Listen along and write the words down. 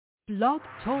Blog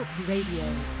Talk Radio.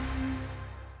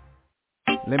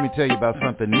 Let me tell you about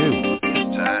something new.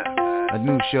 It's time. A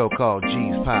new show called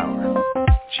G's Power.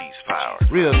 G's Power.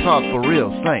 Real talk for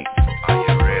real saints. Are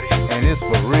you ready? And it's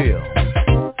for real.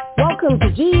 Welcome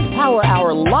to G's Power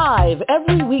Hour live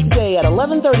every weekday at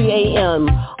 11:30 a.m.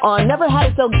 on Never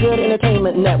Had It So Good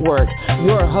Entertainment Network.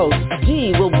 Your host,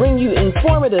 G, will bring you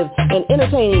informative and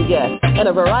entertaining guests and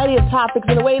a variety of topics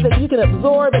in a way that you can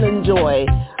absorb and enjoy.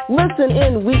 Listen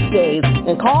in weekdays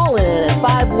and call in at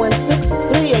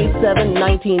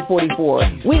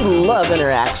 516-387-1944. We love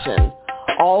interaction.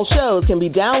 All shows can be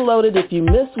downloaded if you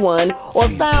miss one or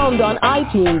found on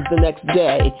iTunes the next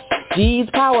day. G's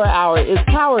Power Hour is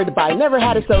powered by Never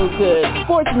Had It So Good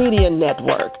Sports Media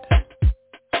Network.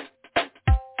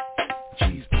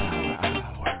 G's Power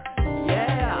Hour.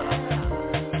 Yeah.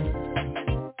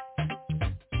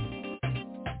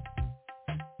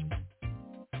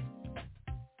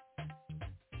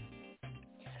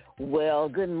 Well,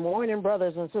 good morning,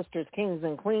 brothers and sisters, kings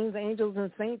and queens, angels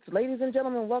and saints. Ladies and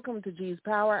gentlemen, welcome to G's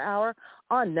Power Hour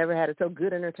on Never Had It So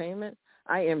Good Entertainment.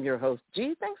 I am your host,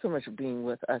 G. Thanks so much for being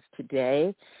with us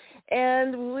today.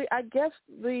 And I guess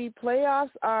the playoffs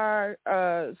are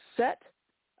set.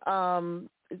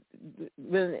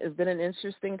 It's been an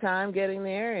interesting time getting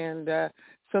there, and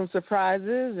some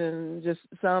surprises and just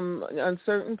some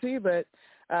uncertainty. But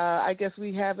I guess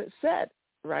we have it set,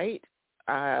 right?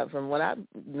 From what I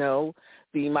know,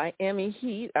 the Miami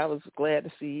Heat, I was glad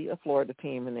to see a Florida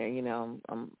team in there. You know,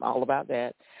 I'm all about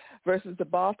that. Versus the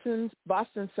Boston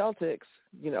Celtics,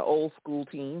 you know, old school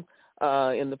team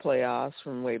in the playoffs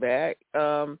from way back.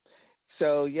 So,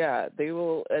 yeah, they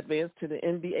will advance to the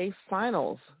NBA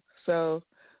Finals. So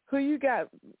who you got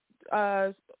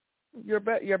your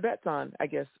bets on, I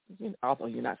guess, although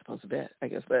you're not supposed to bet, I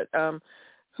guess. But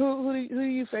who do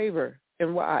you favor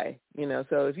and why? You know,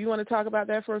 so if you want to talk about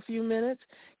that for a few minutes,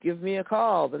 give me a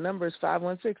call. The number is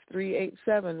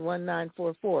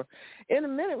 516-387-1944. In a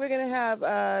minute, we're going to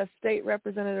have State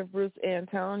Representative Bruce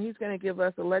Antone. He's going to give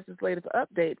us a legislative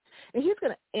update, and he's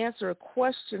going to answer a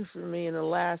question for me in the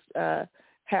last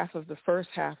half of the first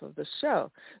half of the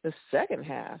show. The second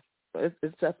half,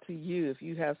 it's up to you. If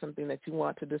you have something that you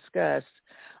want to discuss,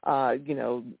 you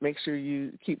know, make sure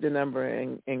you keep the number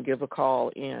and give a call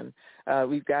in.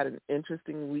 We've got an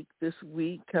interesting week this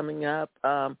week coming up.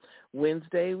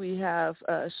 Wednesday, we have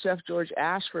Chef George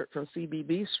Ashford from CB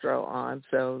Bistro on.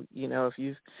 So, you know, if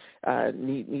you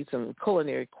need some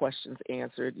culinary questions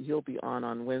answered, he'll be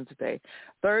on Wednesday.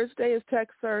 Thursday is Tech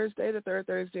Thursday, the third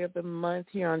Thursday of the month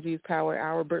here on G's Power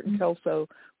Hour. Burton Kelso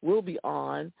will be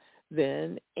on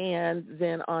then, and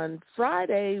then on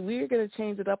Friday we're going to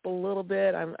change it up a little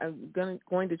bit. I'm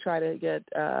going to try to get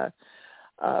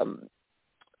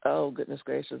oh goodness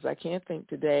gracious, I can't think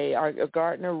today, our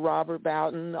gardener Robert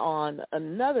Bowden on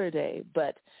another day,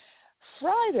 but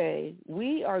Friday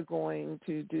we are going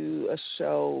to do a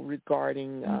show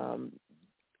regarding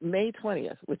May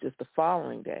 20th, which is the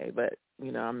following day, but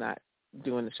you know, I'm not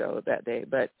doing the show that day,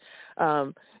 but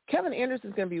Kevin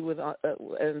Anderson's going to be with us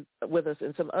and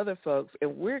some other folks,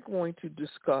 and we're going to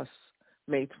discuss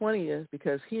May 20th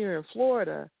because here in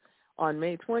Florida on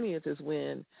May 20th is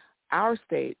when our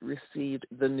state received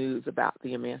the news about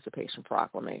the Emancipation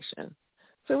Proclamation.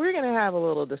 So we're going to have a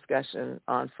little discussion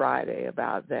on Friday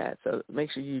about that, so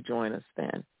make sure you join us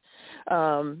then.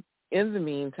 In the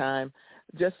meantime,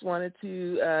 just wanted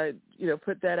to,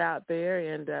 put that out there,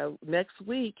 and next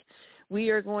week we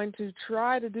are going to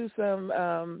try to do some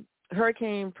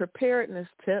hurricane preparedness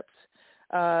tips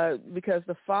because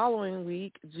the following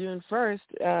week, June 1st,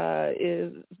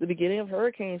 is the beginning of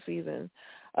hurricane season.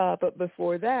 But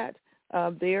before that,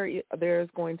 there's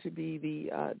going to be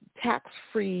the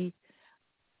tax-free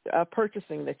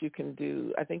purchasing that you can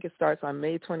do. I think it starts on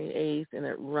May 28th and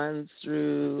it runs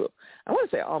through, I want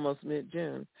to say almost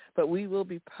mid-June, but we will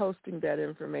be posting that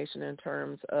information in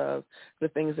terms of the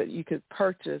things that you could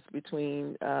purchase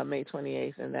between May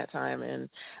 28th and that time, and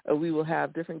we will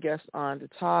have different guests on to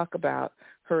talk about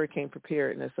hurricane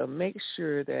preparedness, so make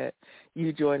sure that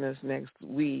you join us next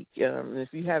week.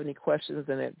 If you have any questions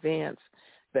in advance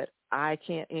that I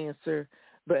can't answer,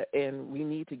 and we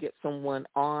need to get someone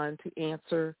on to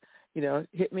answer, you know,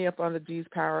 hit me up on the G's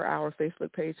Power Hour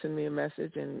Facebook page, send me a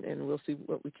message, and we'll see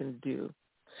what we can do.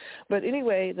 But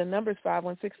anyway, the number is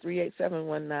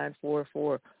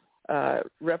 516-387-1944.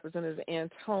 Representative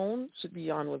Antone should be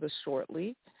on with us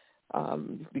shortly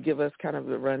to give us kind of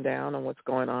the rundown on what's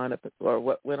going on or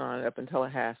what went on up in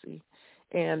Tallahassee.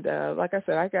 And like I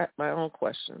said, I got my own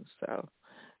questions, so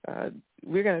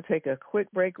We're going to take a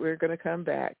quick break. We're going to come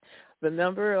back. The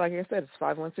number, like I said, is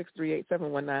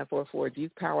 516-387-1944. G's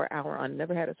Power Hour on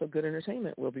Never Had It So Good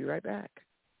Entertainment. We'll be right back.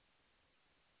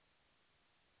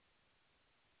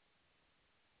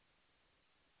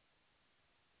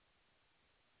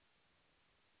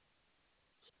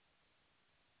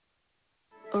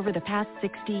 Over the past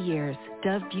 60 years,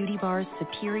 Dove Beauty Bar's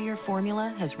superior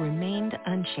formula has remained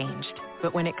unchanged.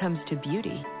 But when it comes to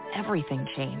beauty, everything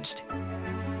changed.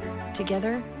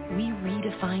 Together, we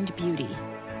redefined beauty.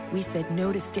 We said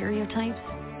no to stereotypes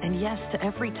and yes to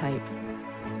every type.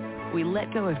 We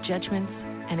let go of judgments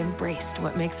and embraced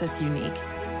what makes us unique.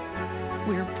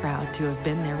 We're proud to have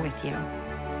been there with you,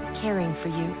 caring for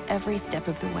you every step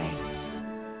of the way.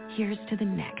 Here's to the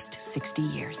next 60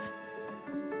 years.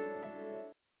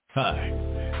 Hi,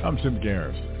 I'm Tim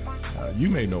Garrison. You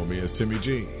may know me as Timmy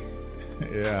G.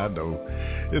 Yeah, I know.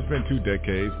 It's been 2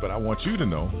 decades, but I want you to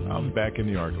know I'm back in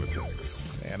the Arklatex.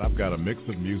 And I've got a mix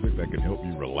of music that can help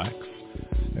you relax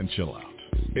and chill out.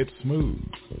 It's smooth.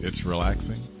 It's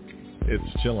relaxing. It's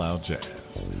chill out jazz.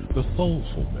 The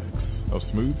soulful mix of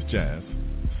smooth jazz,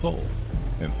 soul,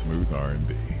 and smooth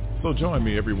R&B. So join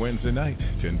me every Wednesday night,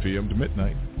 10 p.m. to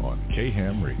midnight on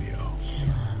K-Ham Radio.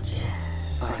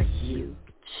 Are you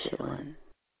chillin'?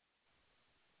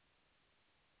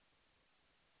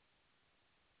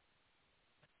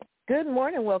 Good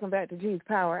morning. Welcome back to G's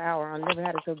Power Hour on Never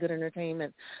Had It So Good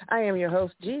Entertainment. I am your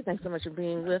host, G. Thanks so much for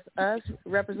being with us.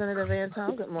 Representative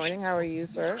Antone, good morning. How are you,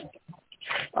 sir?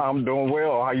 I'm doing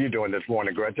well. How you doing this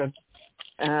morning, Gretchen?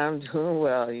 I'm doing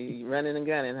well. You running and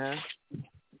gunning, huh?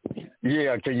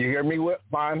 Yeah. Can you hear me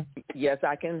fine? Yes,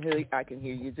 I can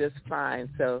hear you just fine.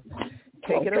 So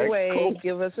take it away. Cool.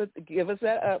 Give us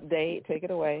that update. Take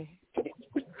it away.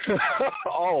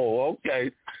 Oh, okay.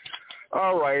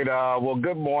 All right. Well,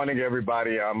 good morning,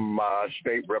 everybody. I'm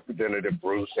State Representative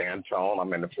Bruce Antone.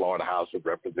 I'm in the Florida House of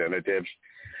Representatives.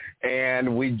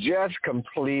 And we just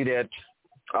completed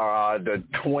the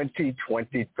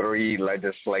 2023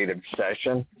 legislative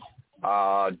session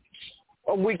a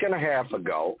week and a half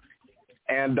ago.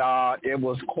 And it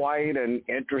was quite an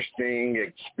interesting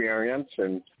experience.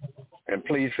 And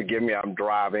please forgive me, I'm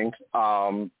driving.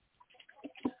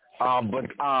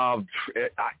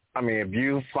 I mean, if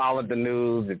you followed the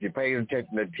news, if you paid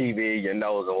attention to TV, you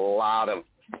know there's a lot of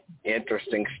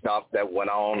interesting stuff that went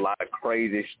on, a lot of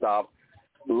crazy stuff.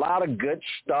 A lot of good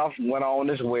stuff went on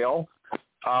as well.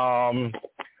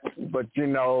 But, you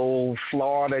know,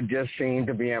 Florida just seemed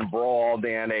to be embroiled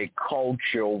in a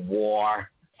culture war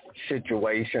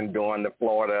situation during the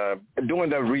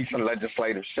recent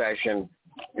legislative session.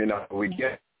 You know, we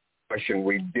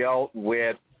dealt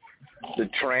with the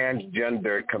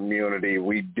transgender community.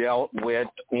 We dealt with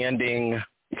ending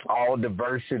all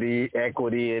diversity,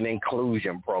 equity, and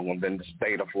inclusion programs in the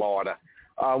state of Florida.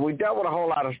 We dealt with a whole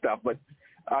lot of stuff, but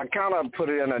I kind of put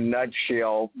it in a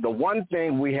nutshell. The one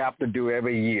thing we have to do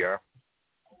every year,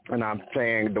 and I'm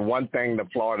saying the one thing the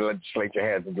Florida legislature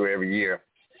has to do every year,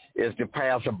 is to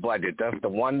pass a budget. That's the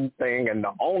one thing and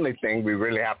the only thing we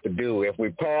really have to do. If we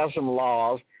pass some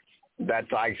laws, that's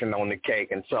icing on the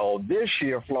cake. And so this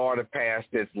year, Florida passed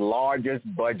its largest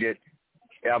budget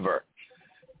ever.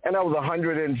 And that was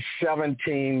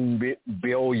 $117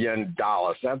 billion.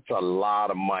 That's a lot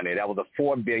of money. That was a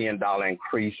 $4 billion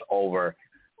increase over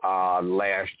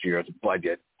last year's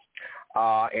budget.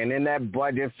 And in that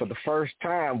budget, for the first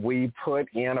time, we put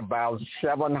in about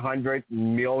 $700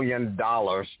 million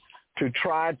to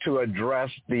try to address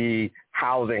the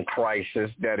housing crisis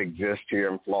that exists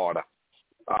here in Florida.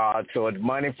 So it's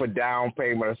money for down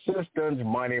payment assistance,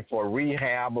 money for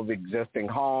rehab of existing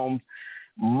homes,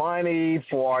 money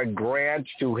for grants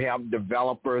to help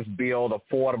developers build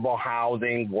affordable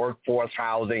housing, workforce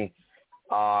housing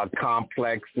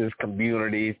complexes,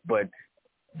 communities, but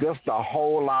just a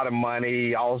whole lot of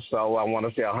money. Also, I want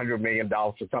to say $100 million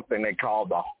for something they call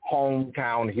the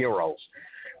Hometown Heroes.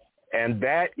 And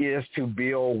that is to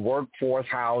build workforce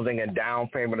housing and down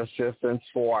payment assistance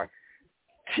for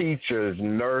teachers,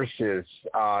 nurses,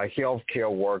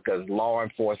 healthcare workers, law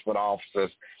enforcement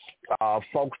officers,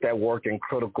 folks that work in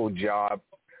critical job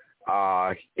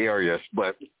areas.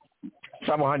 But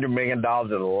 $700 million is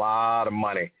a lot of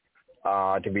money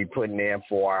to be putting in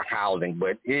for housing.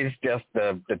 But it's just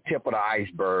the tip of the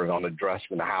iceberg on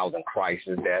addressing the housing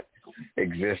crisis that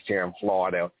exists here in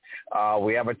Florida.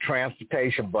 We have a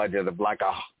transportation budget of like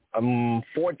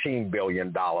 $14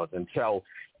 billion. And so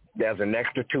there's an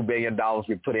extra $2 billion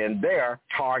we put in there,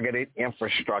 targeted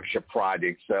infrastructure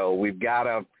projects. So we've got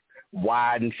to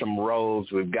widen some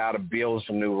roads. We've got to build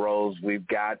some new roads. We've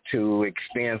got to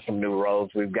extend some new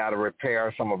roads. We've got to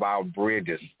repair some of our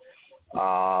bridges.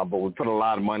 but we put a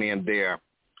lot of money in there.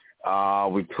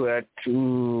 We put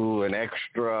an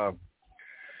extra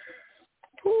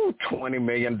 $20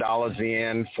 million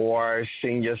in for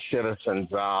senior citizens.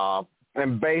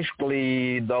 And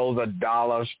basically those are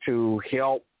dollars to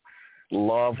help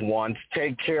loved ones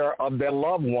take care of their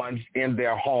loved ones in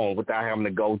their home without having to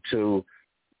go to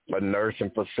a nursing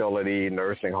facility,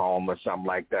 nursing home or something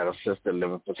like that, assisted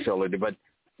living facility. But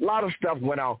a lot of stuff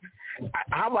went on.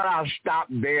 How about I'll stop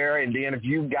there, and then if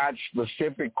you've got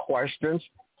specific questions,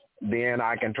 then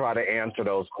I can try to answer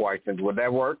those questions. Would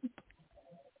that work?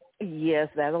 Yes,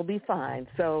 that'll be fine.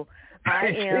 So I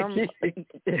am.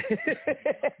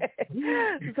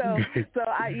 so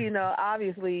I,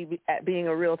 obviously being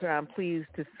a realtor, I'm pleased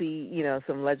to see,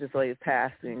 some legislative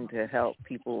passing to help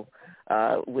people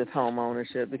with home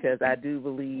ownership, because I do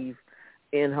believe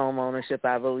in home ownership.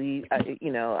 I believe, I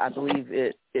believe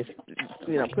it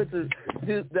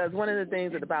does one of the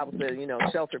things that the Bible says,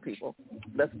 shelter people.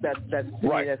 That's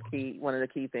right. That's key. One of the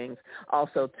key things.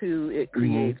 Also, too, it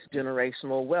creates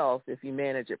generational wealth if you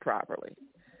manage it properly.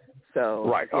 So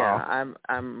right.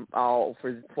 I'm all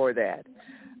for that.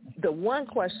 The one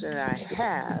question I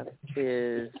have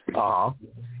is, are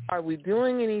we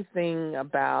doing anything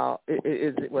about?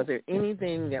 Was there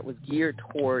anything that was geared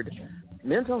toward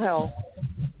mental health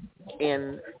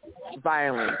and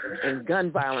violence, and gun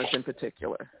violence in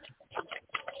particular?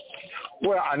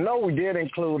 Well, I know we did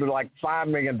include like $5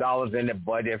 million in the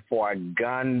budget for a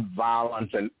gun violence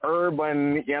and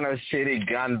urban inner city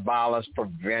gun violence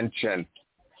prevention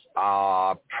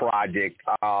project.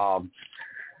 I'm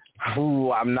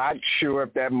not sure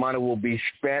if that money will be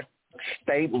spent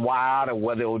statewide or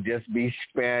whether it will just be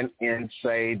spent in,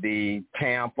 say, the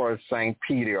Tampa or St.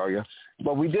 Pete area.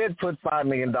 But we did put $5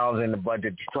 million in the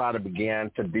budget to try to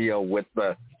begin to deal with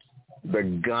the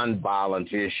gun violence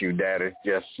issue that is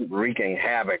just wreaking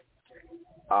havoc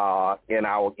in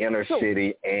our inner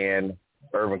city and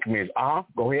urban communities.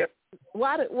 Go ahead.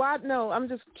 Why? No, I'm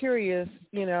just curious.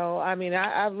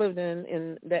 I've lived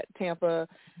in that Tampa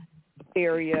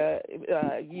area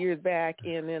years back,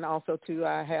 and then also too,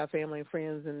 I have family and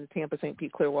friends in the Tampa, St.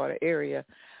 Pete, Clearwater area.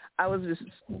 I was just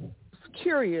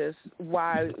curious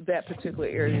why that particular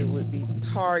area would be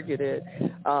targeted.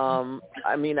 Was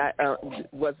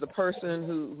the person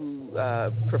who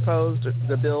proposed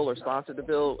the bill or sponsored the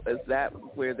bill, is that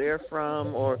where they're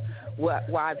from, or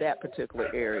why that particular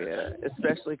area?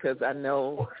 Especially because I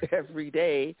know every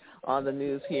day on the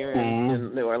news here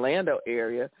in the Orlando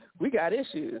area, we got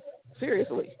issues.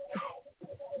 Seriously.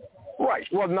 Right.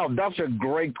 Well, no, that's a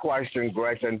great question,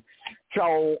 Gretchen.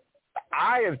 So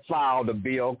I had filed a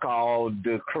bill called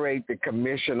to create the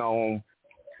Commission on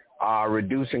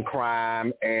Reducing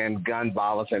Crime and Gun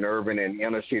Violence in Urban and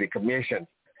Inner City Commission.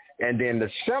 And then the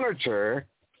senator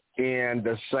in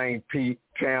the St. Pete,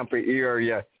 Tampa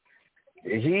area,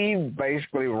 he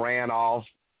basically ran off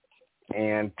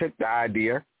and took the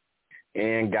idea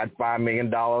and got $5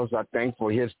 million, I think,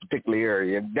 for his particular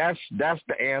area. That's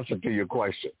the answer to your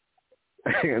question.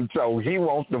 And so he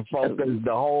wants to focus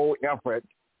the whole effort,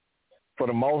 for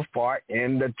the most part,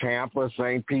 in the Tampa,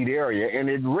 St. Pete area. And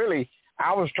it really,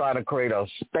 I was trying to create a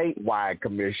statewide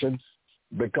commission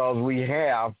because we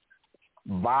have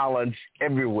violence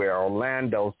everywhere: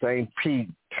 Orlando, St. Pete,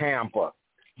 Tampa,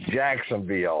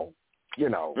 Jacksonville,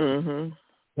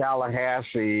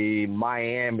 Tallahassee,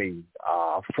 Miami,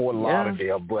 Fort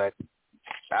Lauderdale. But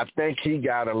I think he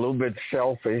got a little bit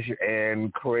selfish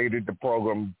and created the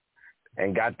program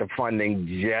and got the funding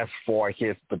just for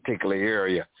his particular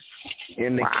area.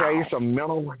 In the case of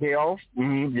mental health,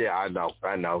 I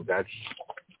know. That's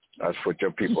what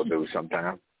your people do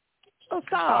sometimes. Oh,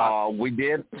 stop. We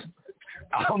did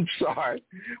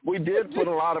put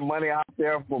a lot of money out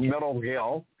there for mental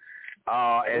health,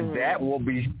 and that will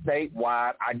be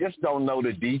statewide. I just don't know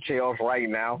the details right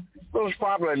now. It was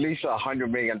probably at least $100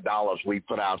 million we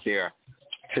put out there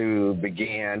to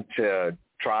begin to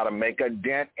try to make a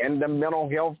dent in the mental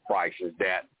health crisis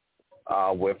that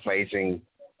we're facing,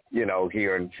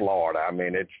 here in Florida. I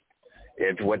mean,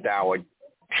 it's with our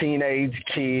teenage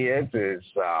kids,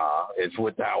 it's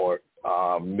with our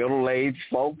middle-aged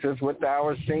folks, it's with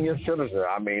our senior citizens.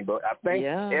 I mean, but I think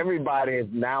everybody is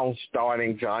now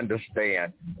starting to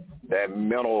understand that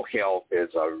mental health is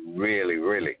a really,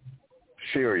 really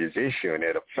serious issue, and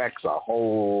it affects a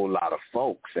whole lot of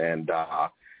folks. And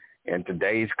in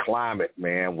today's climate,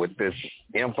 man, with this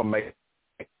information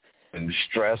and the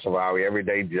stress of our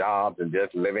everyday jobs and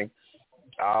just living,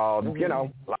 a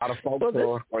lot of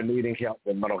folks are needing help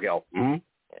with mental health.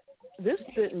 this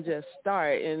didn't just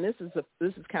start, and this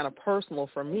is kind of personal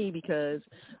for me because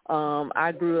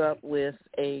I grew up with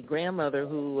a grandmother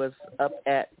who was up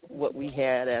at what we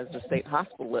had as the state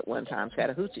hospital at one time,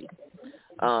 Chattahoochee,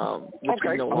 which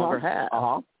we no longer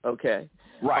have. Okay.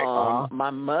 Right. My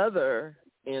mother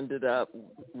ended up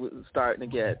starting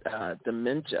to get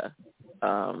dementia.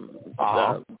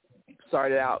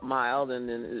 Started out mild, and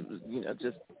then it was,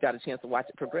 just got a chance to watch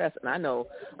it progress. And I know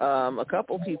a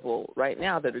couple people right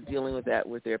now that are dealing with that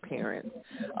with their parents.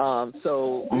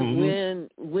 So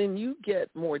when you get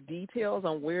more details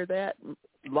on where that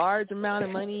large amount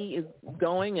of money is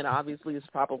going, and obviously it's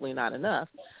probably not enough,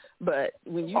 but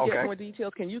when you get more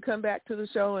details, can you come back to the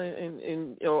show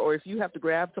and or if you have to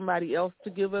grab somebody else to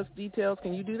give us details,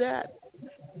 can you do that?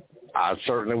 I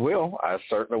certainly will.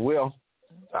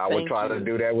 I will try to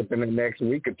do that within the next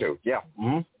week or two. Yeah.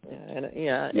 Mm-hmm.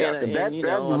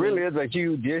 That really is a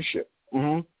huge issue.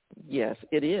 Mm-hmm. Yes,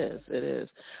 it is.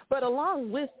 But along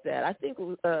with that, I think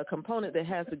a component that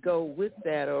has to go with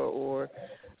that, or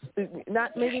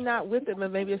not with it,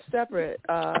 but maybe a separate,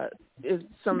 is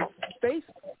some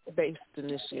faith-based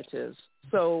initiatives.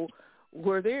 So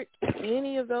were there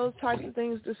any of those types of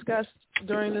things discussed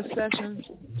during this session?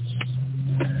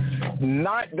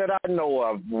 Not that I know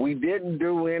of. We didn't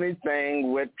do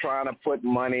anything with trying to put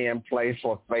money in place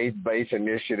for faith-based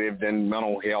initiatives in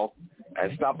mental health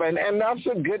and stuff. And that's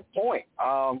a good point.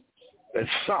 It's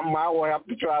something I will have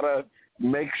to try to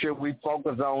make sure we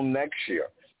focus on next year.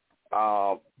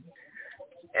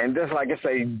 And just like I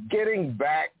say, getting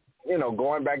back,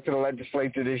 going back to the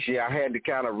legislature this year, I had to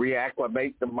kind of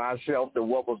reacclimate to myself to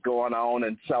what was going on.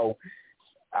 And so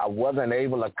I wasn't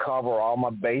able to cover all my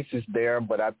bases there,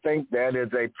 but I think that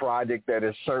is a project that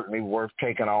is certainly worth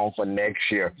taking on for next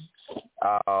year.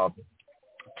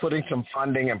 Putting some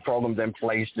funding and programs in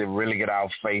place to really get our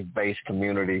faith-based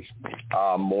communities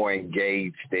more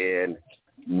engaged in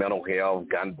mental health,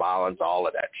 gun violence, all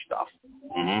of that stuff.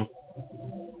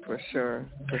 Mm-hmm. For sure.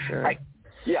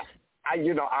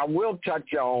 I will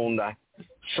touch on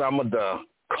some of the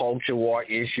culture war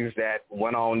issues that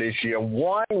went on this year.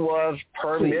 One was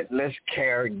permitless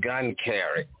gun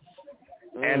carry.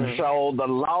 And so the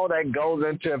law that goes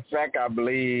into effect, I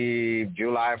believe,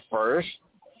 July 1st,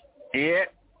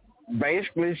 it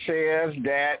basically says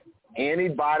that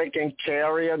anybody can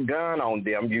carry a gun on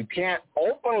them. You can't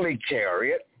openly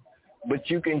carry it, but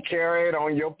you can carry it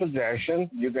on your possession.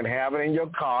 You can have it in your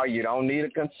car. You don't need a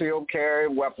concealed carry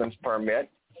weapons permit,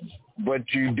 but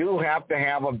you do have to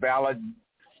have a valid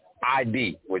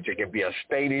ID, which it can be a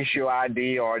state issue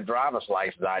ID or a driver's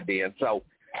license ID. And so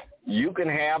you can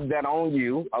have that on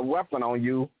you, a weapon on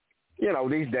you,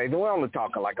 these days. We're only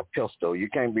talking like a pistol. You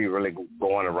can't be really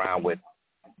going around with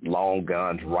long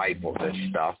guns, rifles and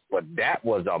stuff. But that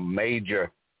was a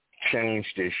major change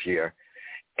this year.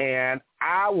 And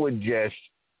I would just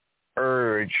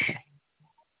urge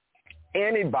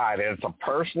anybody that's a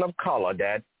person of color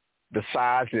that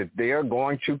decides that they're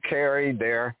going to carry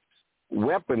their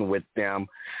weapon with them,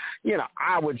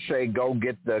 I would say go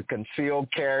get the concealed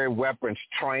carry weapons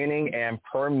training and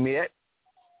permit.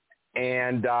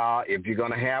 And if you're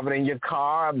going to have it in your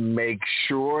car, make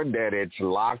sure that it's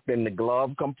locked in the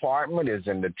glove compartment, is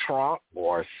in the trunk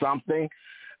or something.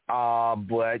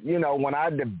 But, when I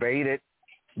debated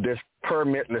this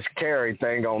permitless carry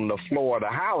thing on the floor of the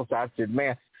House, I said,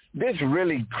 man, this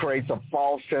really creates a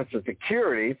false sense of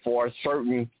security for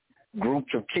certain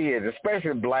groups of kids,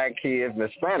 especially black kids and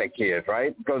Hispanic kids,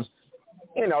 right? Because,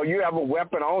 you have a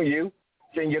weapon on you.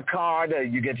 It's in your car that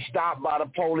you get stopped by the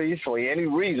police for any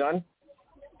reason.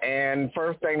 And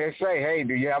first thing they say, hey,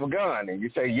 do you have a gun? And you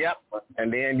say, yep.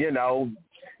 And then,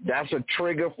 that's a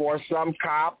trigger for some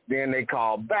cop. Then they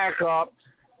call backup.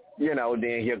 Then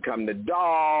here come the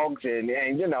dogs. And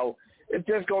it's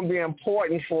just going to be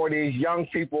important for these young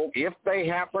people, if they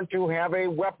happen to have a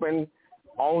weapon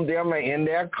on them in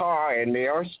their car and they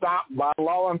are stopped by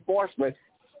law enforcement,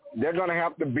 they're going to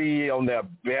have to be on their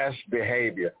best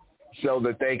behavior so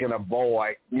that they can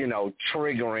avoid,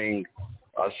 triggering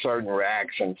a certain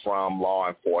reaction from law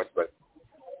enforcement.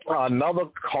 Another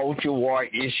culture war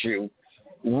issue,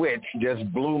 which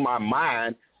just blew my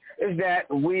mind, is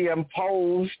that we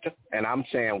imposed, and I'm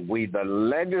saying we, the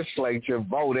legislature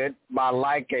voted by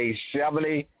like a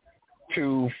 70-40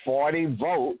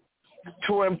 vote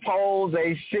to impose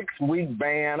a 6-week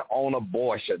ban on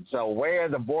abortion. So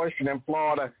whereas abortion in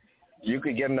Florida, you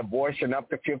could get an abortion up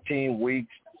to 15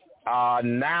 weeks.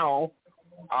 Now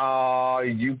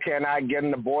you cannot get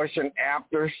an abortion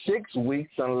after 6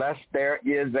 weeks unless there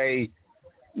is a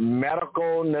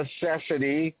medical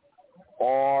necessity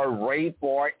or rape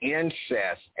or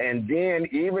incest. And then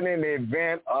even in the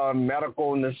event of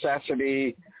medical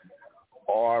necessity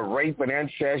or rape and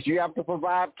incest, you have to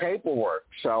provide paperwork.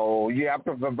 So you have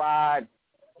to provide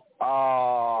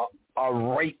a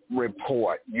rape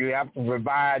report. You have to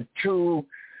provide 2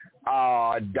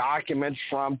 documents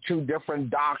from 2 different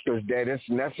doctors that it's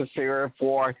necessary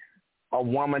for a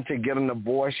woman to get an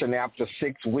abortion after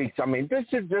 6 weeks. I mean, this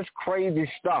is just crazy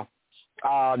stuff.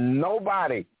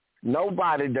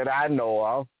 Nobody that I know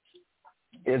of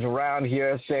is around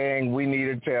here saying we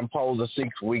needed to impose a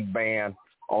 6-week ban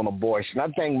on abortion. I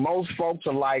think most folks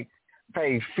are like,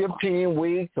 hey, 15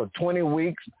 weeks or 20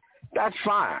 weeks, that's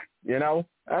fine,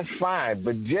 that's fine.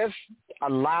 But just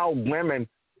allow women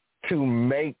to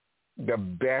make the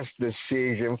best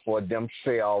decision for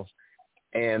themselves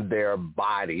and their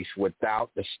bodies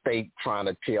without the state trying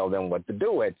to tell them what to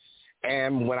do with.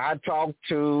 And when I talk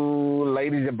to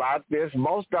ladies about this,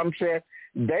 most of them said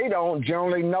they don't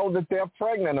generally know that they're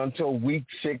pregnant until week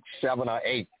 6, 7, or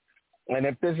 8. And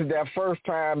if this is their first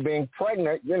time being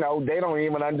pregnant, they don't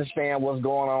even understand what's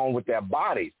going on with their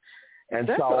bodies. And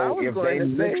that's so what I was if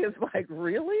going they to say. It's like,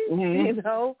 really? Mm-hmm.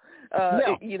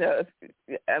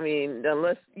 I mean,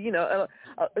 unless,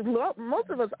 most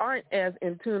of us aren't as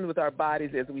in tune with our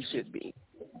bodies as we should be.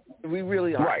 We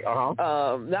really are. Right.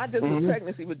 Uh-huh. Not just with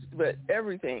pregnancy, but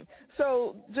everything.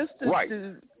 So just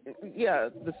to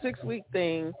the 6-week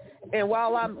thing. And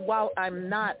while I'm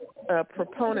not a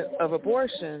proponent of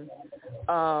abortion,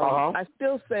 I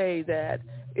still say that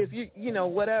if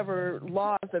whatever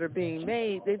laws that are being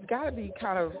made, they've got to be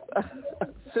kind of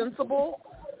sensible.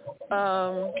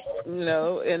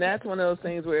 And that's one of those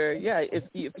things where, if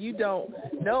you don't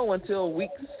know until week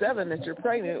 7 that you're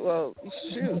pregnant, well,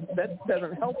 shoot, that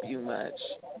doesn't help you much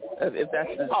if that's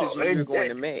the decision you're going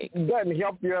to make. It doesn't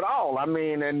help you at all. I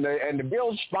mean, and the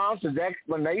bill sponsor's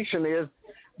explanation is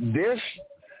this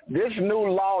new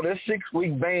law, this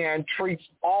 6-week ban treats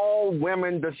all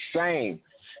women the same.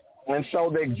 And so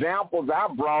the examples I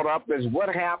brought up is what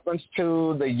happens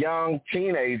to the young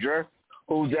teenager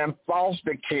who's in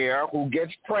foster care, who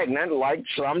gets pregnant like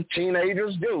some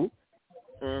teenagers do,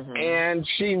 and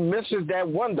she misses that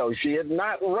window. She is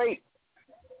not raped.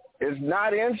 It's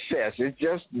not incest. It's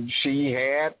just she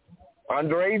had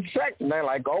underage sex. And they're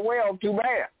like, oh, well, too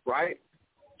bad, right?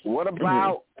 What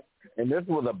about, and this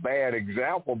was a bad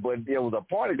example, but it was a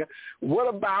point. What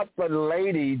about the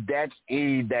lady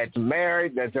that's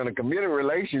married, that's in a committed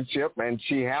relationship, and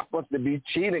she happens to be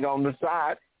cheating on the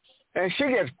side, and she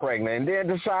gets pregnant and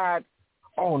then decide,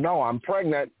 oh, no, I'm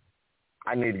pregnant.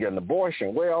 I need to get an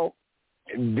abortion. Well,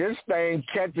 this thing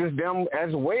catches them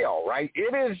as well, right?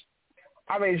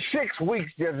 6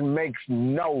 weeks just makes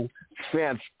no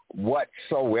sense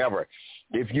whatsoever.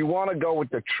 If you want to go with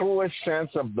the truest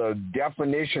sense of the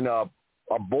definition of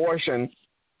abortion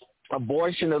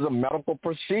is a medical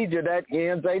procedure that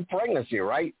ends a pregnancy,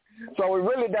 right? So it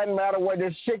really doesn't matter whether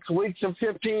it's 6 weeks or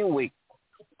 15 weeks,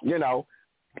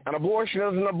 An abortion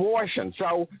is an abortion.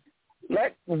 So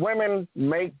let women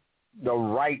make the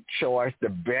right choice, the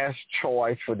best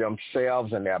choice for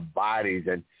themselves and their bodies,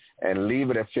 and leave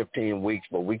it at 15 weeks.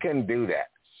 But we couldn't do that.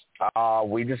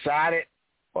 We decided,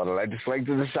 or the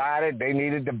legislature decided, they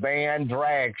needed to ban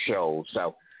drag shows.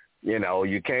 So,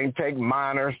 you can't take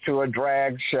minors to a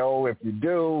drag show. If you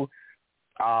do,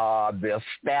 the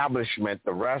establishment,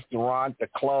 the restaurant, the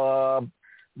club,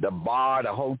 the bar,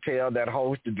 the hotel that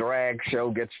hosts the drag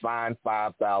show gets fined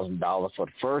 $5,000 for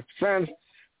the first offense,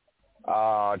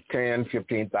 $10,000,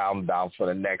 $15,000 for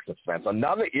the next offense.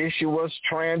 Another issue was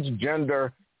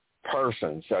transgender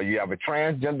persons. So you have a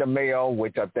transgender male,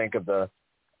 which I think is a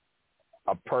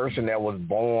person that was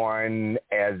born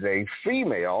as a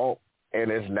female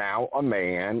and is now a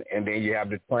man. And then you have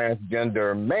the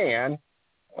transgender man.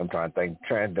 I'm trying to think,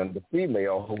 transgender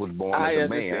female who was born as a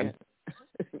man.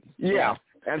 Yeah.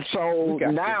 And so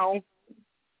now,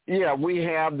 we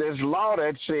have this law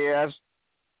that says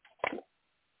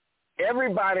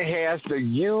everybody has to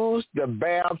use the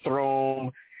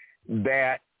bathroom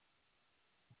that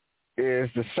is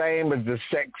the same as the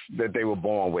sex that they were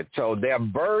born with. So their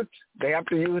birth, they have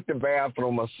to use the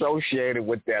bathroom associated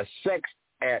with their sex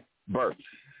at birth.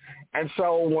 And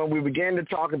so when we begin to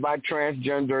talk about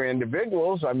transgender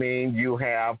individuals, you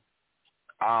have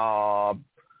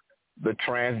the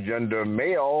transgender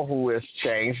male who has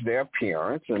changed their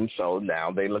appearance, and so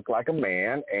now they look like a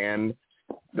man, and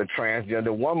the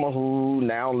transgender woman who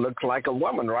now looks like a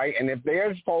woman, right? And if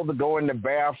they're supposed to go in the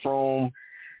bathroom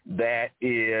that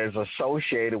is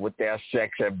associated with their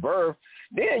sex at birth,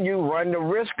 then you run the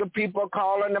risk of people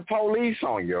calling the police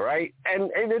on you, right?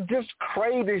 And it's just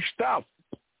crazy stuff.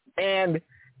 And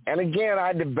And again,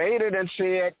 I debated and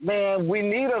said, man, we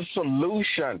need a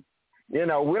solution. You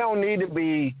know, we don't need to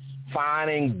be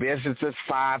fining businesses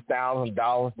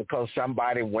 $5,000 because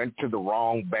somebody went to the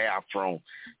wrong bathroom.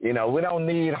 You know, we don't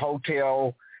need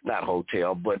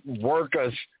but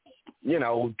workers, you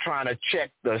know, trying to check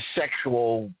the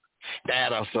sexual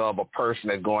status of a person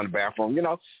that's going to the bathroom. You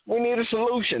know, we need a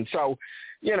solution. So,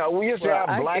 you know, we used to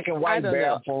have black and white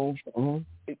bathrooms. Mm-hmm.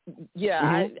 Yeah,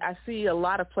 mm-hmm. I see a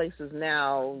lot of places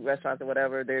now, restaurants or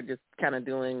whatever, they're just kind of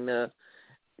doing the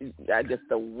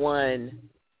one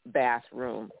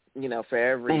bathroom, you know, for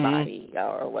everybody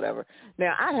or whatever.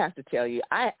 Now, I have to tell you,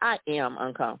 I am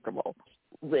uncomfortable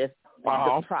with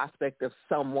the prospect of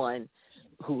someone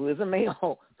who is a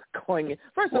male going in.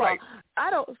 First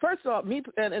of all, me,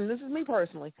 and this is me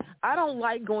personally, I don't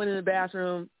like going in the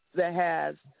bathroom that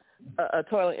has a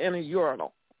toilet and a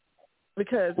urinal.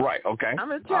 Because I'm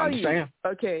going to tell you,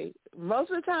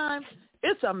 most of the time,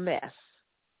 it's a mess.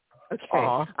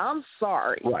 Okay, I'm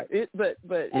sorry, but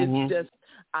it's just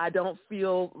I don't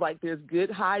feel like there's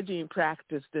good hygiene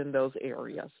practiced in those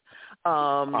areas.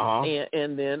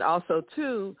 And then also,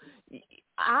 too,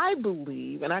 I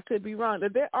believe, and I could be wrong,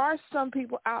 that there are some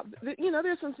people out, you know,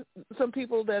 there's some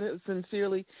people that have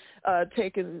sincerely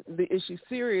taken the issue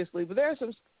seriously, but there are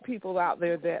some people out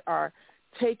there that are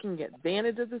taking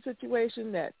advantage of the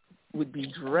situation, that would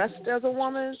be dressed as a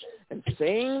woman and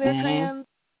saying they're trans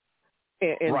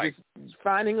and just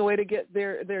finding a way to get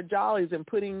their jollies and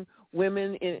putting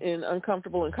women in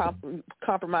uncomfortable and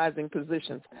compromising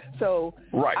positions. So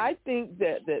I think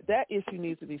that issue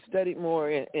needs to be studied more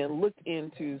and looked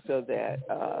into so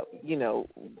that, you know,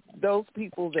 those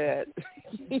people that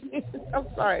I'm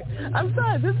sorry,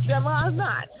 this Gemma is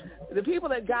not. The people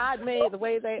that God made the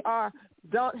way they are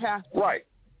don't have to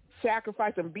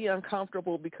sacrifice and be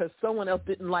uncomfortable because someone else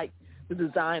didn't like the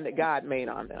design that God made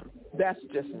on them. That's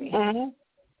just me.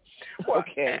 Well,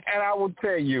 and I will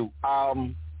tell you,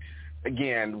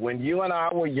 again, when you and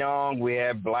I were young, we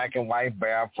had black and white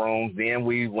bathrooms. Then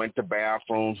we went to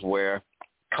bathrooms where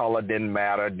color didn't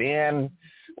matter. Then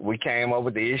we came up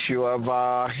with the issue of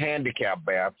handicap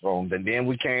bathrooms. And then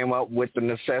we came up with the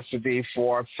necessity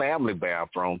for family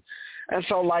bathrooms. And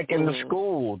so like in the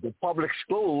schools, the public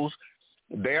schools,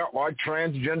 there are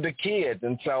transgender kids.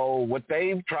 And so what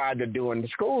they've tried to do in the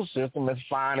school system is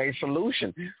find a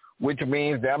solution, which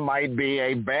means there might be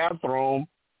a bathroom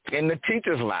in the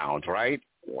teacher's lounge, right?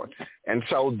 And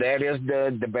so that is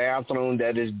the bathroom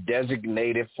that is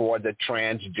designated for the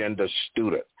transgender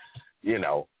student, you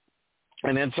know.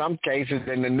 And in some cases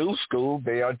in the new school,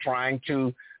 they are trying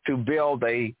to build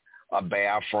a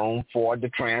bathroom for the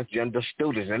transgender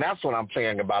students. And that's what I'm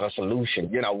saying about a solution.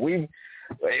 You know, we've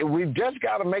just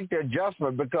got to make the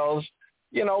adjustment because,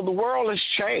 you know, the world has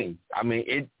changed. I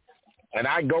mean, and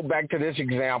I go back to this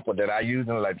example that I used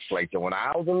in the legislature. When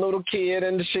I was a little kid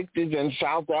in the 60s in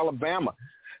South Alabama,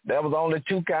 there was only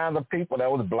two kinds of people. There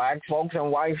was black folks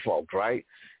and white folks, right?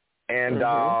 And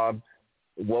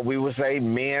what we would say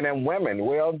men and women.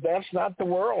 Well, that's not the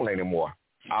world anymore.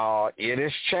 It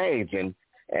has changed.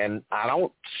 And I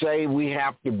don't say we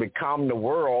have to become the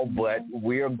world, but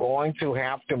we are going to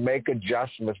have to make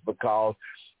adjustments because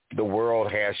the world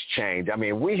has changed. I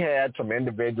mean, we had some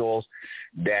individuals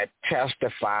that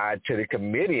testified to the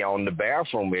committee on the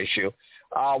bathroom issue.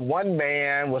 One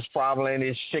man was probably in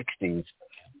his 60s.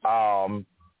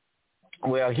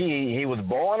 Well, he was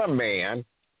born a man.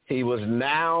 He was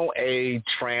now a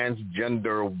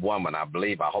transgender woman, I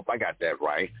believe. I hope I got that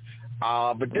right.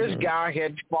 But this guy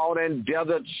had fought in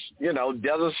Desert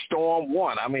Storm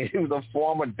 1. I mean, he was a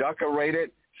former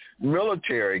decorated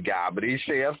military guy, but he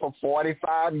says for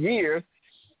 45 years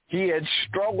he had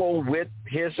struggled with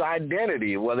his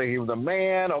identity, whether he was a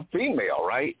man or female,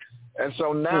 right? And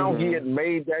so now he had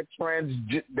made that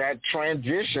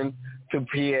transition to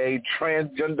be a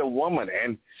transgender woman,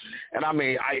 and I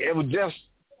mean, it was just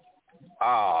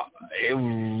it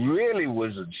really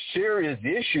was serious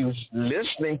issues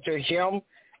listening to him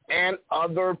and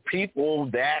other people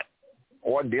that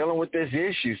are dealing with this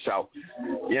issue. So,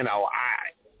 you know,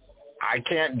 I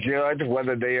can't judge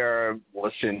whether they were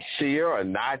sincere or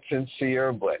not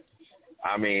sincere, but,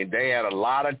 I mean, they had a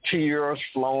lot of tears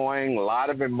flowing, a lot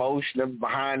of emotion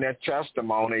behind their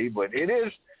testimony, but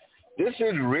this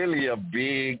is really a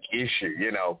big issue,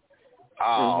 you know.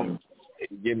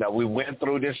 You know, we went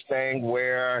through this thing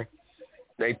where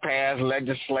they passed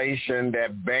legislation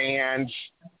that bans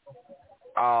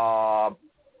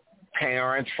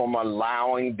parents from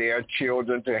allowing their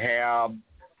children to have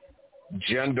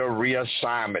gender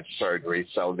reassignment surgery.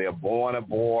 So they're born a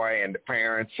boy and the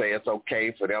parents say it's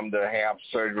okay for them to have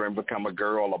surgery and become a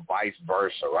girl or vice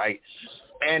versa, right?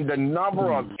 And the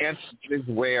number of instances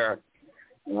where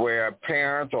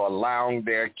parents are allowing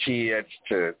their kids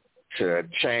to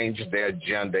change their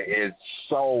gender is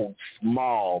so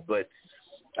small. But,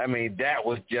 I mean, that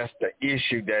was just the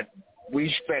issue that we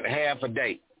spent half a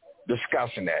day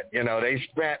discussing that. You know, they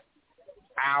spent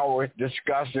hours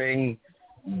discussing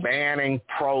banning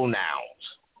pronouns.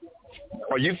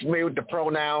 Are you familiar with the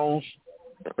pronouns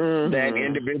that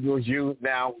individuals use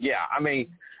now? Yeah, I mean,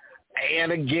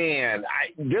 and again,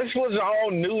 this was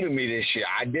all new to me this year.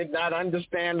 I did not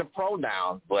understand the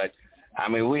pronouns, but, I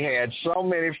mean, we had so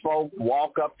many folk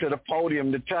walk up to the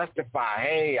podium to testify,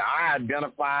 hey, I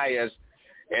identify as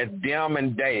them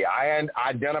and they. I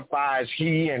identify as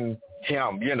he and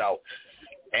him, you know.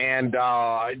 And,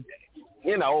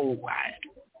 you know,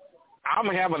 I'm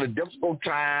having a difficult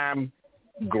time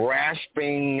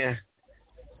grasping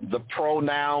the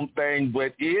pronoun thing,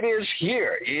 but it is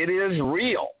here. It is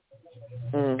real.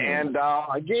 And,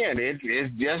 again,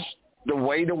 it's just the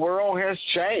way the world has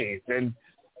changed. And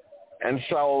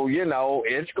so, you know,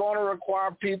 it's going to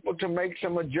require people to make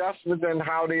some adjustments in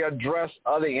how they address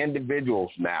other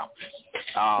individuals now.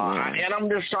 And I'm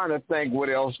just trying to think what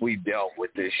else we dealt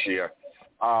with this year.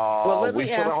 We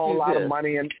put a whole lot of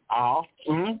money in.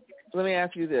 Let me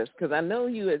ask you this, because I know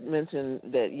you had mentioned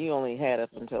that you only had up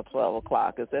until 12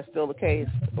 o'clock. Is that still the case,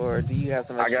 or do you have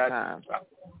some extra time?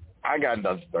 I got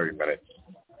another 30 minutes.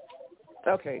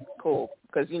 Okay, cool.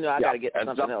 Because, you know, I got to get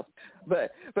something else.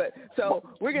 But so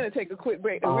we're going to take a quick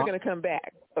break, and we're going to come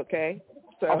back, okay?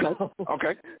 So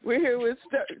okay. We're here with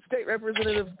State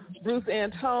Representative Bruce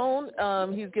Antone.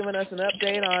 He's given us an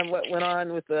update on what went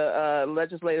on with the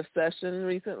legislative session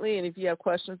recently. And if you have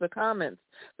questions or comments,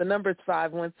 the number is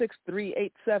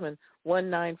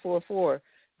 516-387-1944.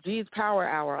 G's Power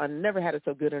Hour on Never Had It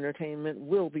So Good Entertainment.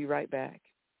 We'll be right back.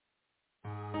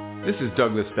 This is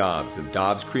Douglas Dobbs of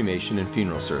Dobbs Cremation and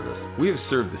Funeral Service. We have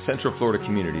served the Central Florida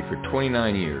community for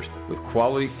 29 years with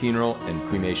quality funeral and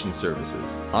cremation services.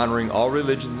 Honoring all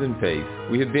religions and faiths,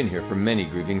 we have been here for many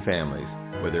grieving families.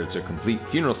 Whether it's a complete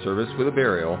funeral service with a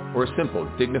burial or a simple,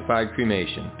 dignified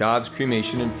cremation, Dobbs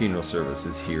Cremation and Funeral Service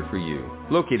is here for you.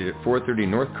 Located at 430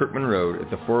 North Kirkman Road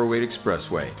at the 408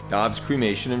 Expressway, Dobbs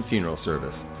Cremation and Funeral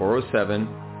Service,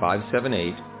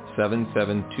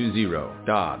 407-578-7720.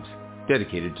 Dobbs.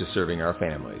 Dedicated to serving our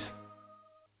families.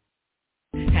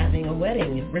 Having a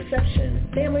wedding, reception,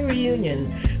 family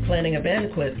reunion, planning a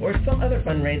banquet, or some other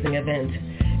fundraising event.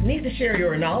 Need to share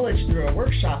your knowledge through a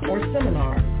workshop or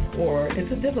seminar, or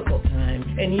it's a difficult time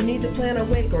and you need to plan a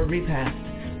wake or repast.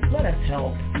 Let us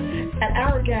help. At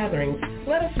our gatherings,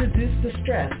 let us reduce the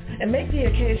stress and make the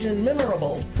occasion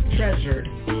memorable, treasured.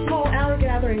 Call our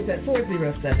gatherings at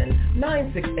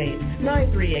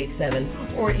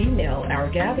 407-968-9387 or email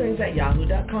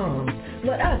ourgatherings@yahoo.com.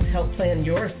 Let us help plan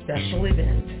your special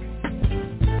event.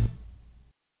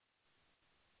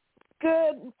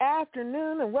 Good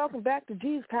afternoon and welcome back to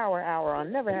G's Power Hour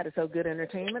on Never Had It So Good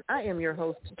Entertainment. I am your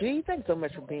host, G. Thanks so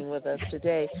much for being with us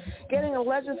today. Getting a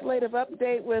legislative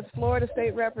update with Florida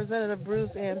State Representative Bruce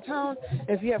Antone.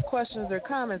 If you have questions or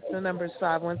comments, the number is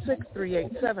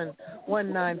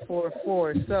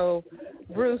 516-387-1944. So,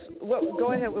 Bruce,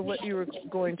 go ahead with what you were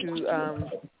going to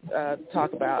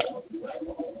talk about.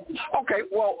 Okay,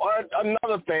 well,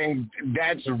 another thing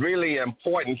that's really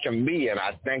important to me and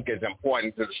I think is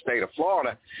important to the state of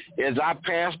Florida is I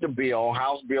passed a bill,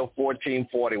 House Bill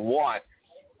 1441,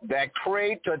 that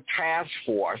creates a task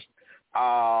force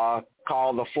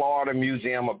called the Florida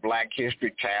Museum of Black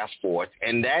History Task Force,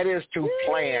 and that is to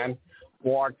plan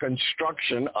for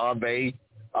construction of a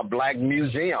black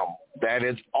museum that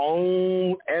is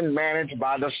owned and managed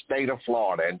by the state of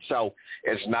Florida. And so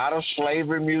it's not a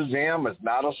slavery museum. It's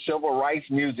not a civil rights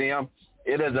museum.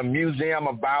 It is a museum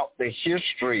about the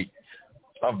history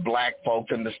of black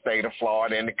folks in the state of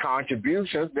Florida and the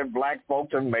contributions that black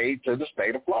folks have made to the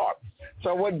state of Florida.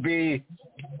 So it would be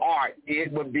art. It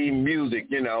would be music,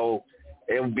 you know.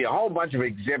 It would be a whole bunch of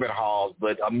exhibit halls,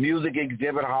 but a music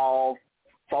exhibit hall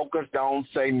focused on,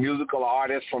 say, musical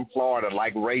artists from Florida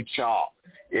like Ray Charles.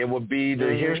 It would be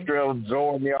the history of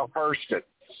Zora Neale Hurston.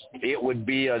 It would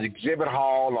be an exhibit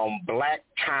hall on black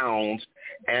towns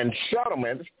and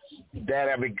settlements that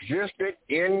have existed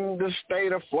in the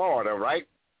state of Florida, right,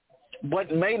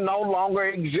 but may no longer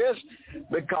exist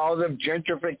because of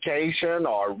gentrification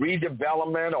or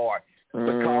redevelopment or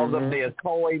because of the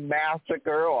Ocoee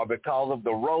Massacre or because of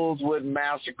the Rosewood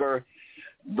Massacre,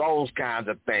 those kinds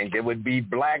of things. It would be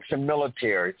blacks and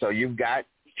military. So you've got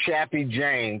Chappie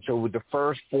James, who was the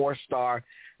first 4-star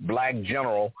black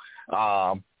general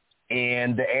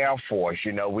in the Air Force.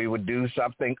 We would do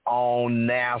something on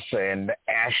NASA and the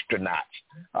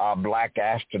astronauts, black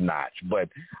astronauts. But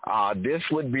this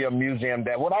would be a museum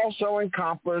that would also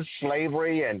encompass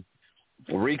slavery and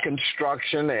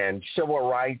Reconstruction and civil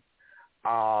rights.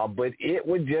 But it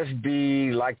would just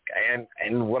be like,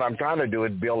 and what I'm trying to do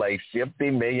is build a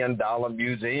 $50 million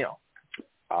museum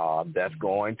that's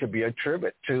going to be a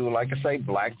tribute to, like I say,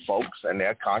 black folks and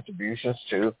their contributions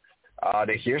to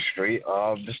the history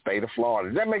of the state of Florida.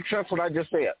 Does that make sense what I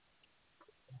just said?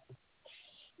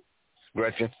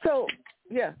 Gretchen? So,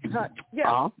 yeah,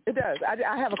 it does.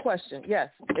 I have a question. Yes,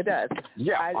 it does.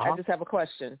 Yeah, I just have a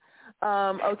question.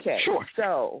 Okay. Sure.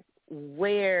 So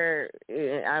where,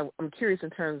 I'm curious in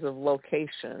terms of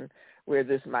location where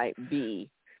this might be,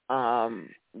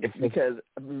 because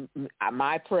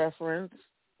my preference,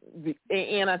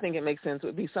 and I think it makes sense,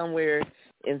 would be somewhere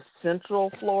in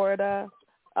Central Florida.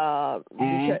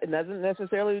 Because it doesn't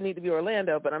necessarily need to be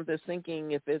Orlando, but I'm just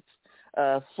thinking if it's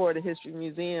Florida History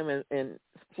Museum and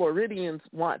Floridians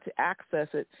want to access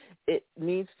it, it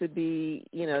needs to be,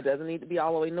 it doesn't need to be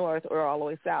all the way north or all the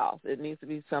way south. It needs to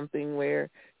be something where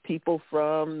people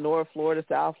from North Florida,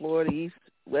 South Florida, East,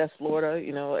 West Florida,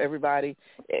 everybody,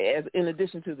 in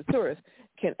addition to the tourists,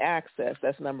 can access.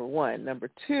 That's number one. Number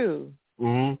two,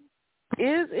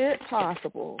 is it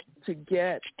possible to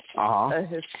get a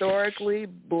historically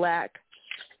black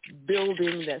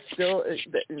building that still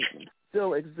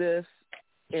exists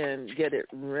and get it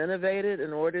renovated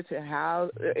in order to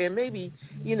house, and maybe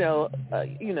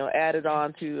added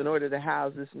on to in order to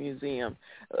house this museum,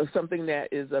 something that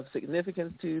is of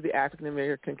significance to the African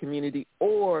American community,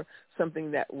 or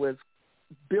something that was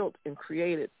built and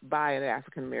created by an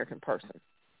African American person?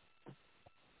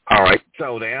 All right.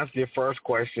 So to answer your first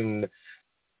question,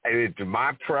 it's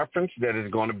my preference that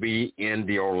it's going to be in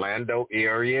the Orlando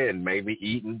area and maybe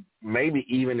even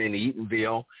in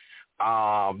Eatonville.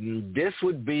 This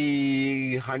would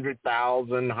be 100,000,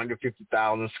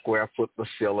 150,000 square foot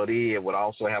facility. It would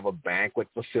also have a banquet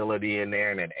facility in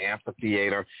there and an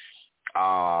amphitheater,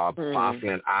 possibly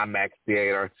an IMAX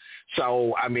theater.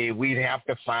 So, we'd have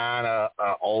to find a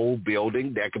old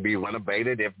building that could be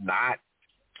renovated. If not,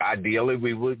 ideally,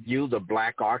 we would use a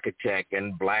black architect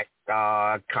and black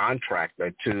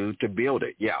contractor to build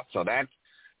it. Yeah, so that's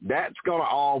going to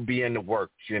all be in the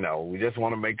works, We just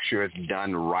want to make sure it's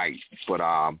done right. But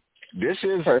this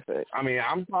is perfect.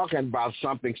 I'm talking about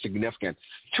something significant.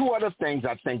 Two other things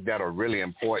I think that are really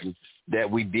important that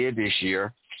we did this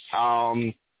year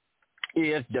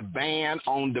is the ban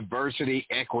on diversity,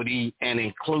 equity, and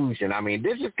inclusion.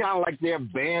 This is kind of like they're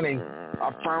banning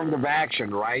affirmative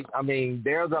action, right?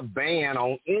 There's a ban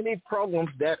on any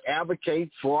programs that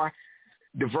advocate for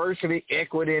diversity,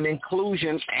 equity, and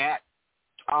inclusion at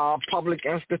public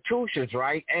institutions,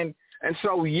 right? And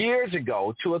so years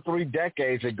ago, 2 or 3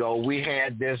 decades ago, we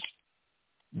had this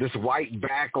white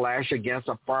backlash against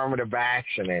affirmative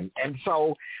action. And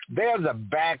so there's a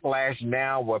backlash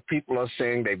now where people are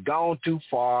saying they've gone too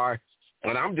far,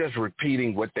 and I'm just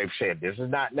repeating what they've said. This is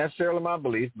not necessarily my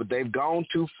belief, but they've gone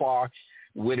too far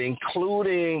with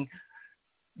including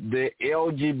the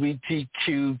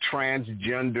LGBTQ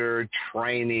transgender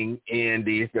training in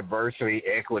these diversity,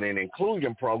 equity, and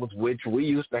inclusion programs, which we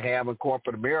used to have in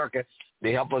corporate America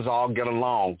to help us all get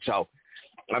along. So,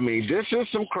 this is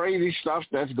some crazy stuff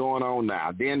that's going on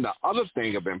now. Then the other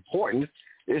thing of importance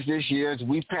is this year is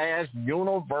we passed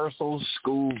universal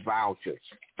school vouchers.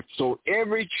 So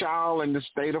every child in the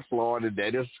state of Florida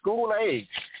that is school age,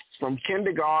 from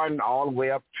kindergarten all the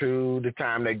way up to the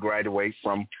time they graduate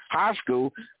from high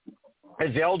school,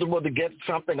 is eligible to get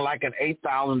something like an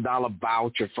 $8,000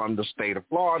 voucher from the state of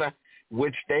Florida,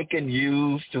 which they can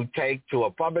use to take to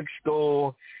a public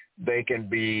school. They can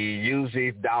use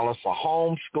these dollars for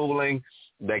homeschooling.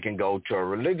 They can go to a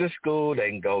religious school.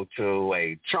 They can go to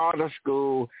a charter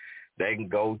school. They can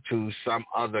go to some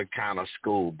other kind of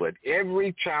school. But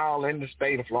every child in the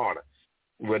state of Florida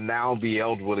will now be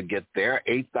eligible to get their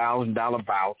 $8,000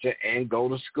 voucher and go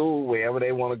to school wherever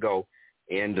they want to go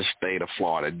in the state of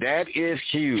Florida. That is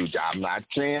huge. I'm not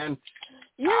saying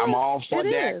I'm all for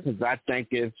that because I think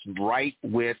it's right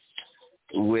with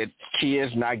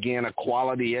kids not getting a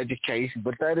quality education,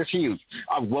 but that is huge.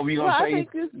 What were you going to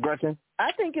say, Gretchen?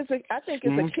 I think it's a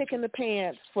kick in the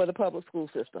pants for the public school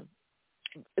system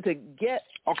to get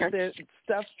their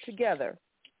stuff together.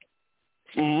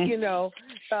 If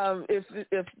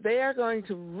they are going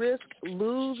to risk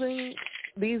losing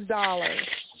these dollars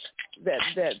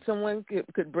that someone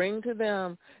could bring to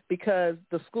them because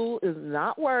the school is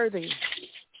not worthy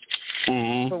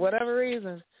for whatever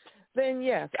reason, then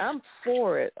yes, I'm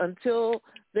for it until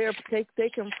they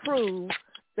can prove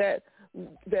that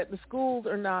the schools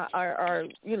are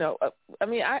you know, I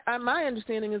mean, my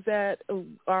understanding is that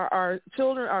our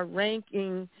children are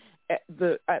ranking at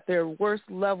their worst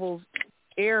levels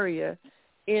area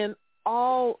in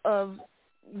all of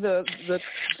the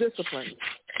disciplines.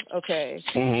 Okay.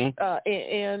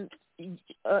 Mm-hmm.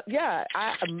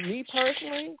 Me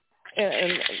personally,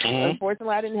 and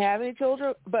unfortunately I didn't have any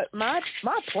children, but my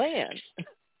plan,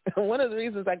 one of the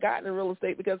reasons I got into real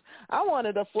estate, because I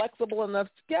wanted a flexible enough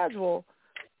schedule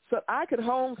so I could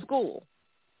homeschool.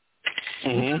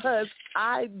 Mm-hmm. Because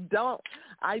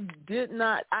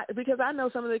because I know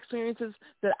some of the experiences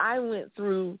that I went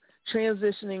through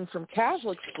transitioning from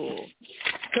Catholic school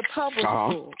to public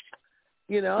school.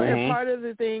 You know, mm-hmm. and part of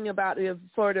the thing about the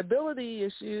affordability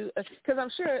issue, because I'm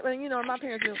sure, I mean, you know, my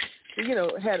parents, you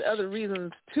know, had other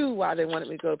reasons too why they wanted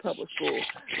me to go to public school,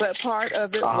 but part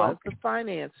of it was the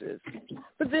finances.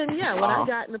 But then, when I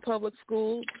got into public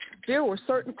school, there were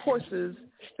certain courses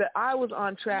that I was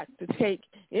on track to take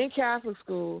in Catholic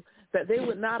school that they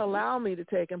would not allow me to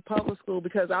take in public school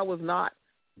because I was not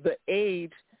the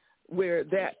age where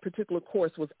that particular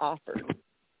course was offered,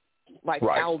 like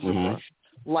algebra. Mm-hmm.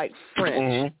 Like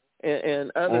French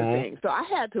and other things. So I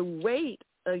had to wait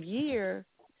a year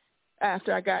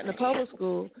after I got into public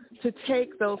school to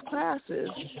take those classes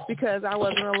because I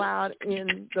wasn't allowed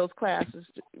in those classes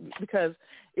because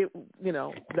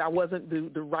I wasn't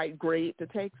the right grade to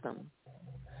take them.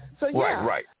 So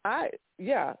I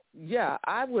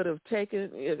would have taken,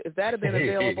 if that had been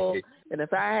available and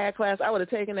if I had class, I would have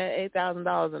taken that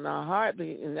 $8,000 in a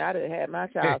heartbeat, and I'd have had my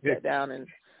child sat down and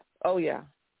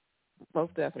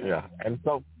most definitely. Yeah, and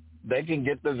so they can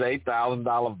get this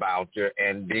 $8,000 voucher,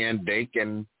 and then they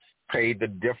can pay the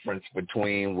difference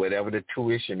between whatever the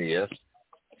tuition is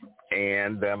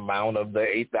and the amount of the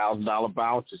 $8,000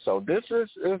 voucher. So this is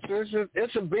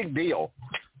it's a big deal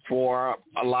for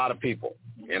a lot of people.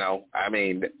 You know, I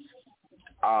mean,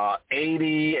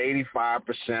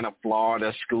 85% of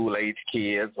Florida school-age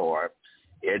kids are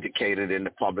educated in the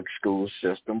public school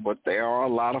system, but there are a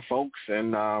lot of folks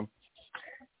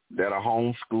that are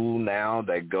homeschooled now,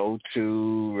 that go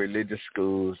to religious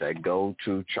schools, that go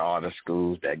to charter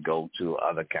schools, that go to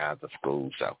other kinds of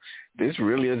schools. So this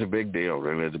really is a big deal,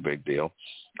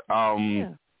 I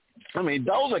mean,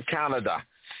 those are kind of the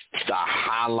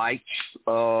highlights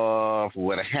of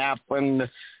what happened.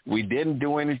 We didn't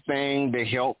do anything to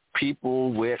help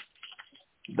people with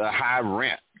the high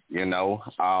rent, you know.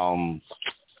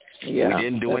 We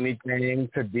didn't do anything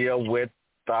to deal with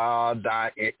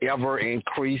the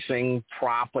ever-increasing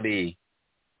property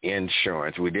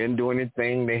insurance. We didn't do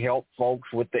anything to help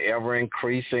folks with the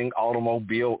ever-increasing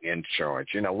automobile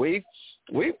insurance. You know, we've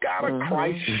got a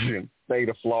crisis in the state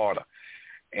of Florida,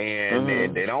 and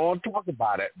they don't want to talk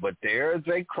about it, but there is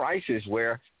a crisis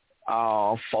where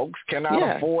folks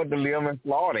cannot afford to live in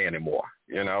Florida anymore.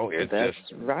 You know, that's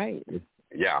right.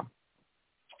 Yeah.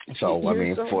 So, I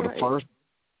mean, for the first...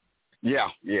 Yeah.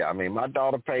 I mean, my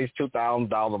daughter pays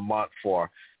 $2,000 a month for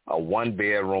a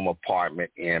one-bedroom apartment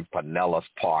in Pinellas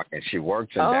Park, and she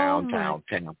works in downtown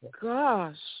Tampa.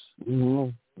 Gosh. Mm-hmm.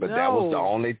 But that was the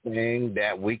only thing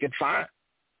that we could find.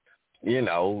 You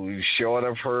know, short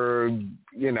of her,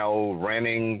 you know,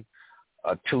 renting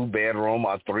a 2-bedroom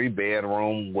or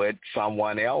 3-bedroom with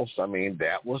someone else. I mean,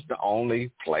 that was the only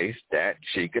place that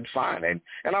she could find. And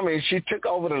I mean, she took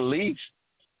over the lease.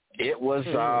 It was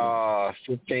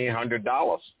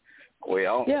 $1,500.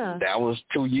 Well, that was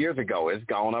 2 years ago. It's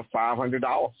gone up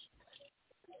 $500.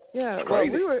 Yeah, well, I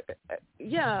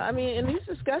mean, and these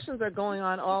discussions are going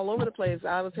on all over the place.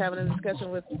 I was having a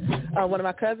discussion with one of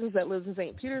my cousins that lives in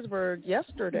St. Petersburg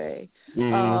yesterday,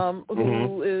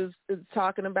 who is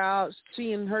talking about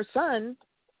she and her son,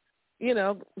 you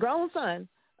know, grown son,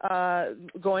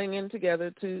 going in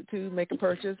together to make a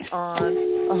purchase on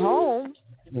a home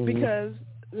because,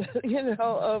 you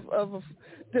know, of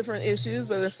different issues,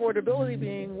 but affordability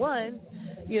being one,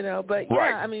 you know. But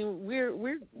I mean,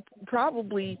 we're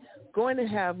probably going to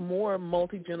have more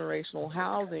multi-generational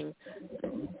housing,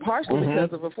 partially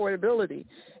because of affordability.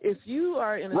 If you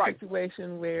are in a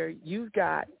situation where you've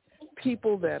got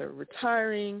people that are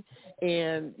retiring,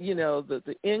 and you know the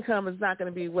income is not going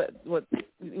to be what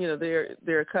you know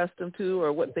they're accustomed to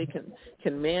or what they can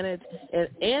manage,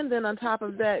 and then on top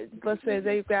of that, let's say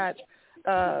they've got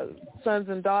sons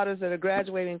and daughters that are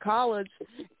graduating college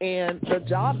and the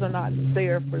jobs are not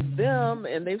there for them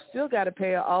and they've still got to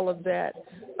pay all of that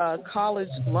college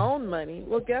loan money.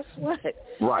 Well, guess what?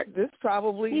 Right. This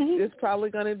probably is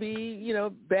probably going to be, you know,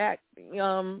 back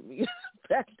home,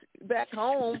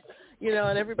 you know,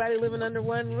 and everybody living under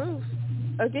one roof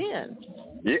again.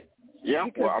 Yeah.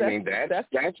 Well, I mean,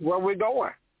 that's where we're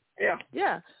going.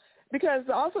 Yeah, because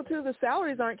also too the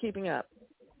salaries aren't keeping up,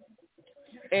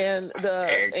 and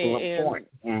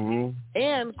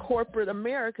and corporate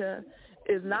America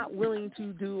is not willing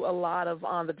to do a lot of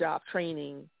on-the-job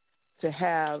training to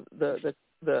have the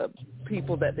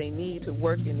people that they need to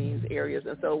work in these areas.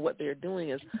 And so what they're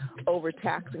doing is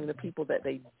overtaxing the people that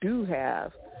they do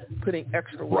have, putting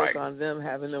extra work on them,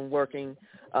 having them working,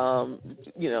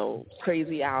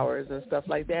 crazy hours and stuff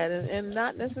like that, and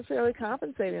not necessarily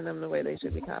compensating them the way they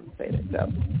should be compensated.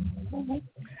 So.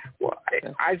 Well,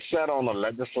 I sat on a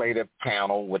legislative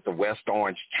panel with the West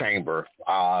Orange Chamber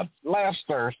last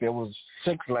Thursday. It was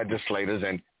 6 legislators,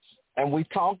 and we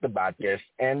talked about this.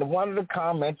 And one of the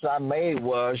comments I made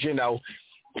was,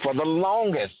 for the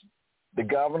longest, the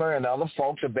governor and other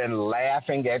folks have been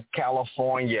laughing at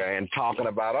California and talking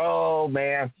about, oh,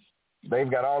 man, they've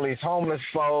got all these homeless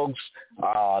folks.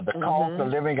 The cost of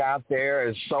living out there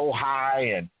is so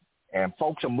high, and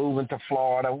folks are moving to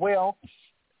Florida. Well,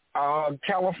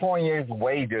 California's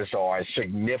wages are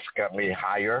significantly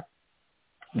higher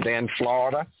than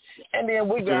Florida. And then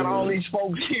we got all these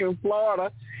folks here in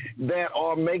Florida that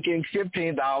are making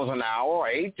 $15 an hour or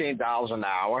 $18 an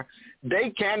hour. They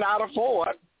cannot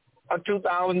afford a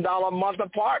 $2,000 a month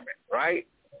apartment, right?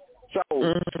 So,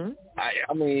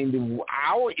 I mean,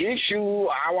 our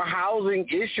housing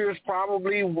issue is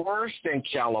probably worse than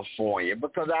California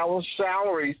because our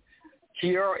salaries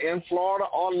here in Florida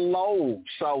are low.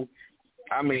 So,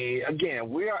 I mean, again,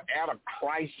 we are at a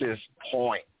crisis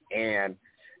point, and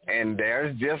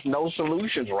there's just no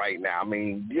solutions right now. I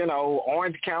mean,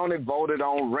 Orange County voted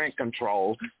on rent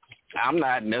control. I'm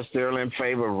not necessarily in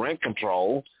favor of rent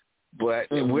control, but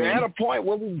we're at a point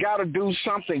where we've got to do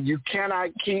something. You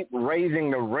cannot keep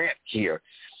raising the rent here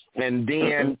and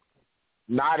then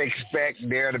not expect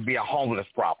there to be a homeless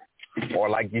problem or,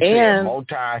 like you said,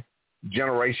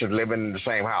 multi-generations living in the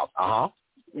same house.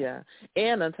 Yeah,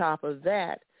 and on top of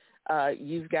that,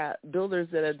 you've got builders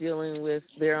that are dealing with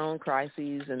their own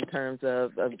crises in terms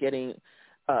of getting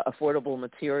affordable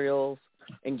materials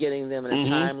and getting them in a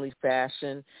timely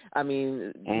fashion. I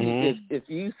mean, if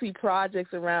you see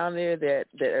projects around there that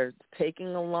are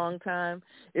taking a long time,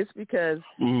 it's because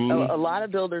a lot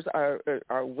of builders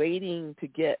are waiting to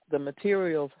get the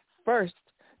materials first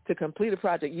to complete a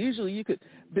project. Usually you could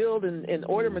build and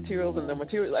order materials, and the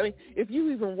materials, I mean, if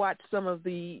you even watch some of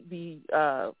the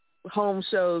home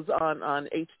shows on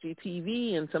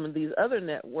HGTV and some of these other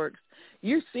networks,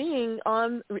 you're seeing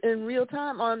in real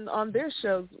time on their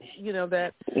shows,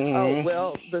 that,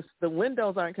 the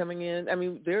windows aren't coming in. I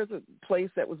mean, there's a place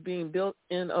that was being built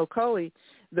in Ocoee.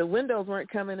 The windows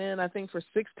weren't coming in, I think, for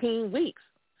 16 weeks.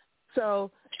 So,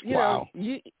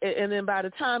 and then by the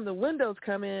time the windows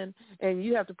come in and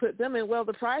you have to put them in, well,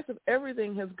 the price of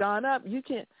everything has gone up. You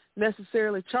can't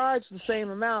necessarily charge the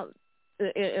same amount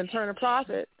and turn a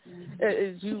profit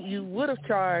as you would have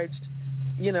charged,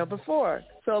 before.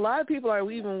 So a lot of people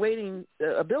are even waiting,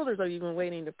 builders are even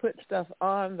waiting to put stuff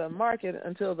on the market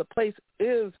until the place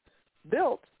is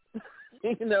built,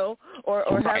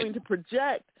 or having to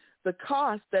project the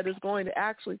cost that is going to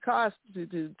actually cost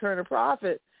to turn a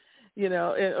profit, in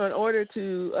order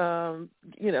to,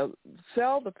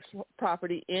 sell the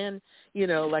property and,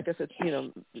 like I said,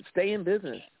 stay in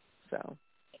business. So.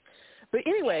 But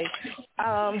anyway,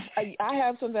 I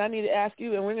have something I need to ask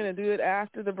you, and we're going to do it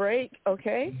after the break,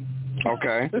 okay?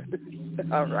 Okay.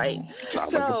 All right.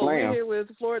 Sounds like a plan. We're here with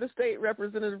Florida State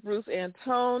Representative Bruce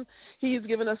Antone. He's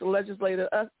given us a legislative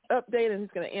update, and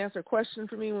he's going to answer a question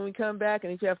for me when we come back.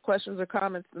 And if you have questions or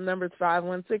comments, the number is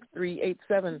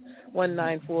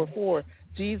 516-387-1944.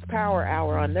 G's Power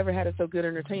Hour on Never Had It So Good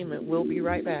Entertainment. We'll be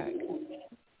right back.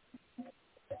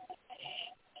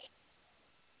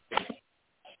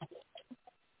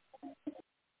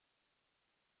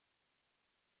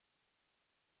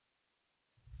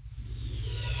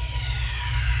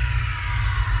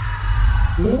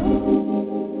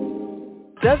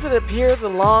 Does it appear the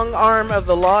long arm of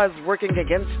the law is working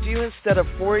against you instead of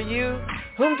for you?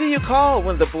 Whom do you call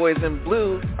when the boys in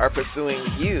blue are pursuing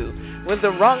you? When the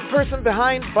wrong person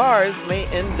behind bars may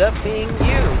end up being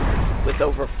you? With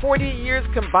over 40 years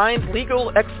combined legal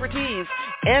expertise,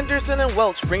 Anderson &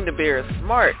 Welch bring to bear a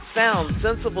smart, sound,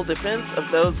 sensible defense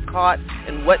of those caught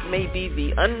in what may be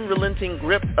the unrelenting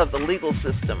grip of the legal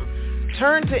system.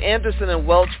 Turn to Anderson &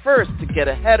 Welch first to get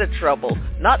ahead of trouble,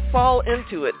 not fall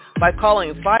into it, by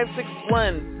calling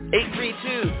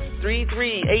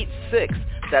 561-832-3386.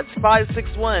 That's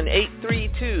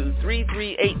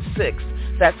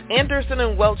 561-832-3386. That's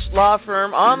Anderson & Welch Law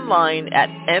Firm, online at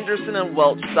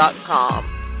andersonandwelch.com.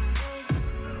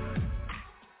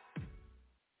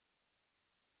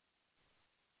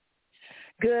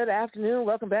 Good afternoon.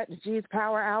 Welcome back to G's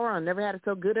Power Hour on Never Had It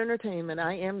So Good Entertainment.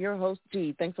 I am your host,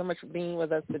 G. Thanks so much for being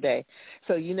with us today.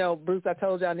 So, Bruce, I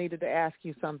told you I needed to ask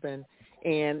you something,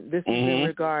 and this is in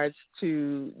regards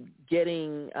to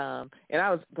getting, and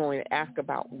I was going to ask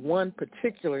about one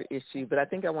particular issue, but I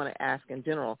think I want to ask in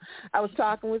general. I was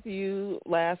talking with you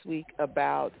last week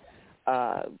about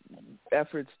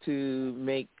efforts to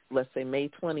make, let's say, May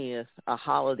 20th a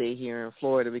holiday here in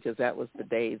Florida, because that was the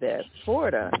day that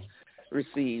Florida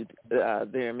received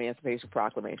their Emancipation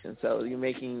Proclamation. So you're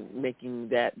making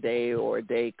that day or a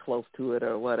day close to it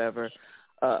or whatever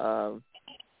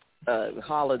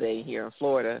holiday here in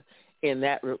Florida, and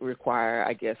that require,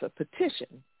 I guess, a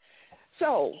petition.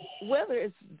 So whether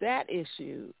it's that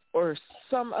issue or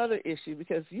some other issue,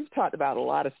 because you've talked about a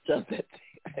lot of stuff that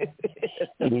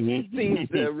seems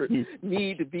to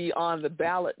need to be on the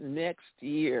ballot next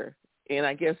year, and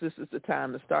I guess this is the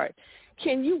time to start.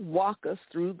 Can you walk us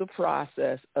through the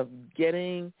process of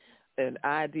getting an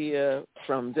idea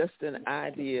from just an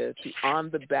idea to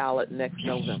on the ballot next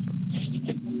November?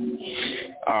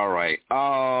 All right.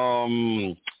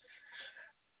 And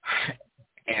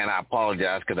I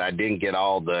apologize because I didn't get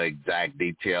all the exact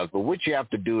details. But what you have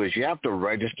to do is you have to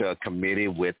register a committee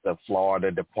with the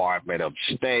Florida Department of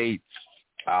State.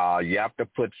 You have to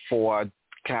put forth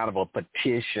kind of a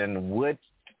petition. What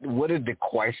is the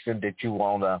question that you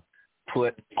want to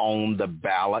put on the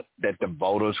ballot that the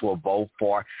voters will vote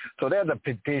for? So there's a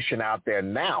petition out there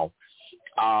now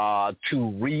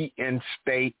to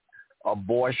reinstate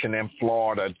abortion in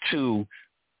Florida to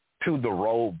the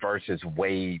Roe versus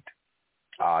Wade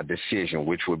decision,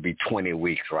 which would be 20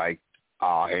 weeks, right?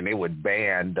 And it would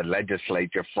ban the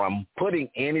legislature from putting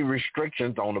any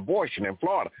restrictions on abortion in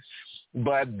Florida.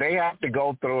 But they have to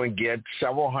go through and get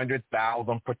several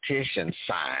 100,000 petitions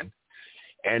signed.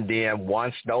 And then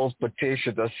once those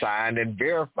petitions are signed and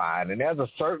verified, and there's a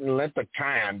certain length of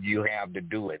time you have to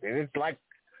do it, and it's like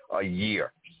a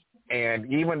year.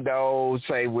 And even though,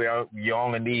 say, you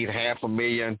only need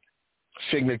 500,000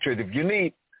 signatures, if you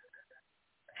need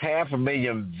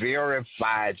 500,000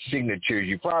 verified signatures,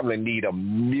 you probably need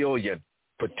 1 million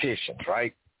petitions,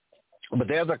 right? But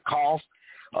there's a cost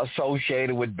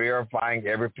associated with verifying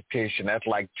every petition. That's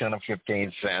like 10 or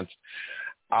 15 cents.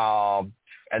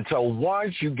 And so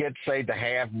once you get, say, the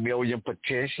 500,000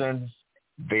 petitions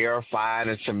verified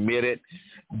and submitted,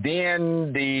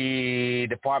 then the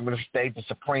Department of State, the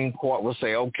Supreme Court will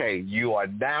say, okay, you are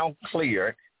now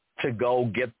cleared to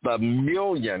go get the 1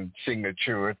 million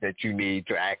signatures that you need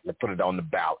to actually put it on the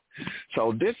ballot.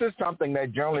 So this is something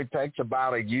that generally takes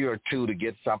about a year or two to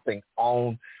get something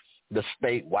on the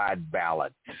statewide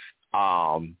ballot.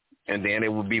 And then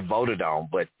it will be voted on.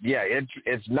 But, yeah,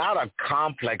 it's not a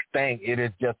complex thing. It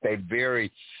is just a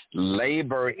very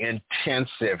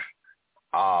labor-intensive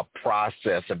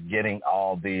process of getting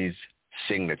all these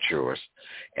signatures.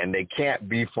 And they can't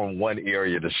be from one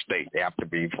area of the state. They have to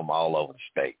be from all over the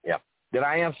state. Yeah. Did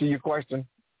I answer your question?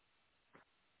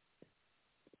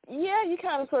 Yeah, you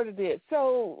kind of sort of did.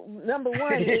 So, number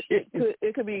one,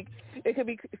 it could be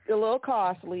a little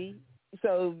costly.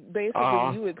 So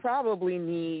basically, you would probably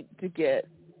need to get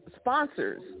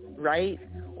sponsors, right,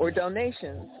 or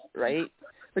donations, right?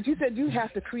 But you said you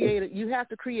have to create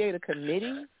a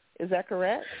committee. Is that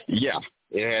correct? Yeah,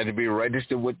 it had to be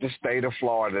registered with the state of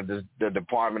Florida, the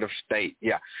Department of State.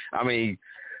 Yeah, I mean,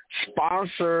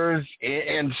 sponsors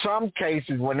in some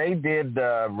cases when they did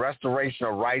the restoration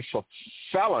of rights for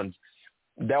felons,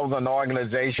 there was an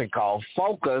organization called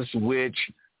Focus, which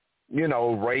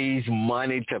raise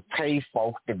money to pay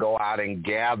folks to go out and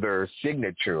gather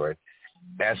signatures.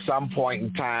 At some point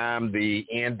in time, the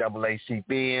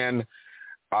NAACP,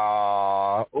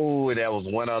 there was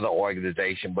one other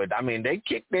organization, but I mean, they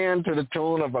kicked in to the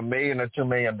tune of $1 million or $2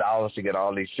 million to get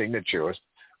all these signatures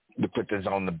to put this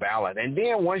on the ballot. And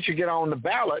then once you get on the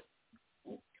ballot,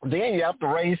 then you have to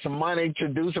raise some money to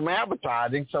do some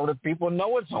advertising so that people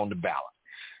know it's on the ballot.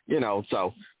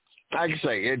 So like I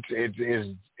say,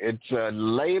 it's a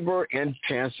labor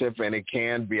intensive and it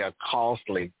can be a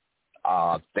costly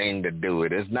thing to do.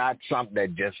 It is not something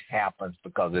that just happens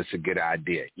because it's a good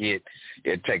idea.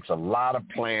 It takes a lot of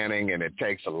planning and it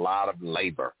takes a lot of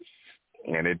labor.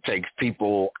 And it takes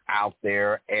people out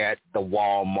there at the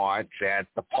Walmarts, at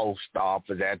the post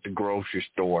office, at the grocery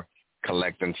store,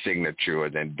 collecting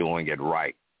signatures and doing it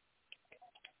right.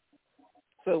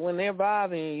 So when they're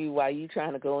bothering you while you're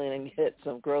trying to go in and get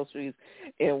some groceries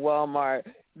in Walmart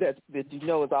that you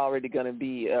know is already going to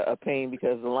be a pain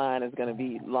because the line is going to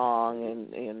be long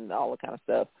and all the kind of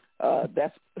stuff,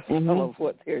 that's some of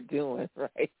what they're doing,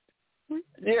 right?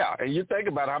 Yeah, and you think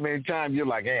about how many times you're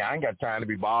like, hey, I ain't got time to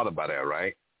be bothered by that,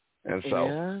 right? And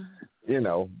so,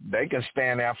 they can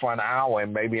stand there for an hour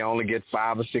and maybe only get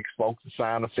 5 or 6 folks to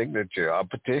sign a signature, a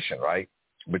petition, right?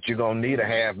 But you're going to need a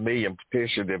 500,000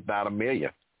 petitions, if not 1 million.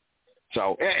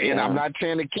 So, and I'm not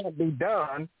saying it can't be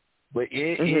done, but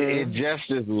it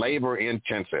just is labor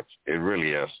intensive. It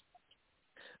really is.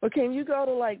 Well, can you go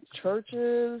to like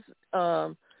churches?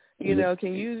 Can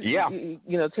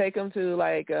you take them to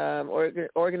like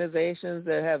organizations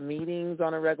that have meetings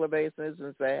on a regular basis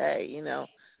and say, hey, do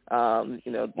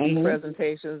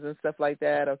presentations and stuff like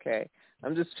that? Okay.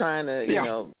 I'm just trying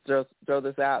to, throw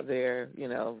this out there,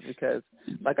 because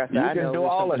like I said, I know do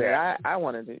all of that. I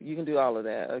want to do. You can do all of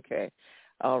that. Okay.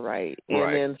 All right.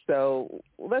 And then so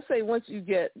let's say once you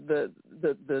get the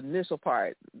initial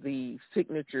part, the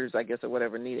signatures, I guess, or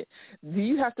whatever needed, do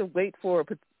you have to wait for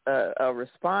a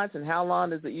response, and how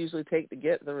long does it usually take to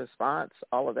get the response,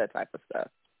 all of that type of stuff?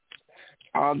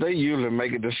 They usually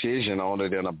make a decision on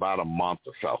it in about a month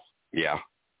or so. Yeah.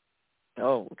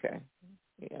 Oh, okay.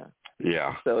 Yeah.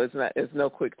 Yeah. So it's no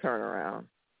quick turnaround.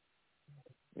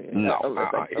 Yeah. No.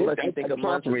 Unless you think a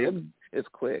month is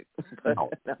quick. No.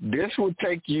 This would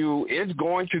take it's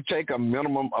going to take a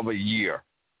minimum of a year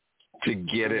to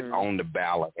get it on the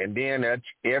ballot. And then that's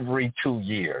every 2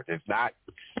 years. It's not,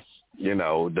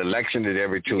 the election is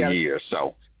every 2 years.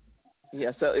 So.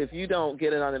 Yeah, so if you don't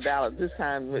get it on the ballot this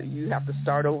time, you have to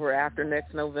start over after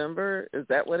next November? Is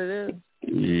that what it is?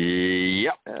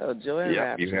 Yep. Joy and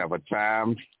rapture. You have a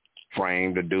time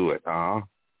frame to do it.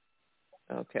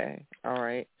 Okay. All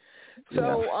right.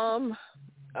 So,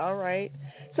 all right.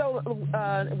 So,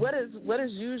 what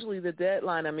is usually the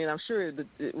deadline? I mean, I'm sure.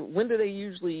 When do they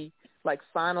usually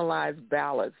finalize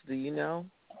ballots? Do you know?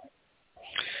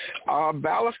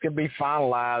 Ballots can be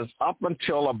finalized up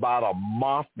until about a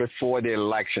month before the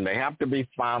election. They have to be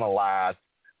finalized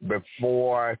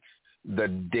before the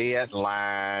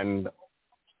deadline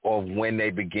of when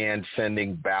they begin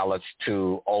sending ballots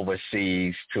to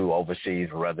overseas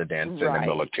residents in the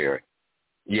military.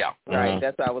 Yeah. Right.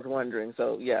 That's what I was wondering.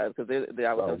 So, because I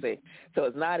was going to say, so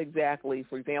it's not exactly,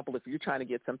 for example, if you're trying to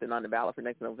get something on the ballot for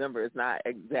next November, it's not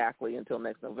exactly until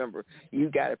next November.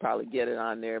 You got to probably get it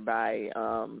on there by,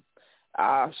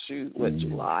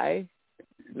 July?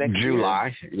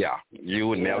 July, yeah. You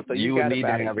would need to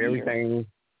have everything.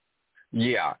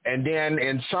 Yeah. And then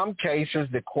in some cases,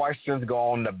 the questions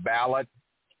go on the ballot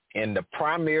in the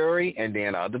primary, and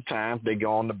then other times they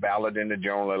go on the ballot in the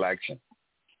general election.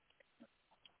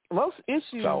 Most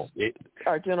issues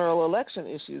are general election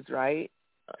issues, right?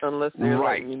 Unless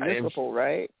they're municipal,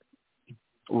 right?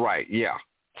 Right, yeah.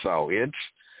 So it's,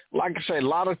 like I say, a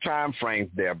lot of time frames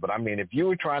there. But, I mean, if you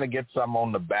were trying to get something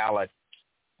on the ballot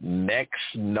next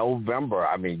November,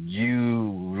 I mean,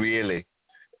 you really,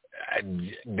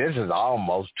 this is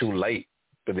almost too late.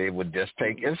 But it would just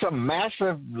it's a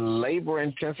massive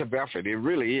labor-intensive effort. It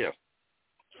really is.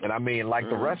 And, I mean,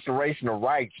 the restoration of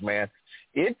rights, man,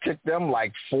 it took them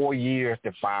 4 years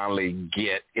to finally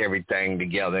get everything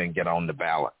together and get on the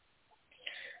ballot.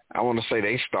 I want to say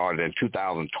they started in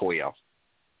 2012,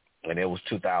 and it was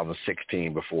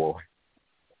 2016 before.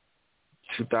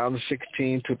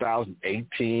 2016,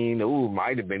 2018,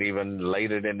 might have been even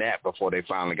later than that before they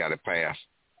finally got it passed.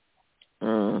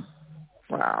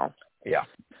 Wow. Yeah.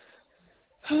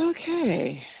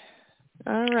 Okay.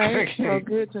 All right. Well,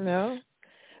 good to know.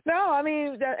 No, I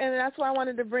mean, and that's why I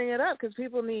wanted to bring it up, because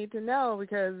people need to know,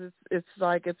 because it's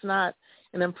not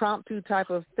an impromptu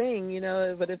type of thing,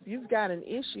 but if you've got an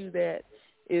issue that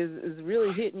is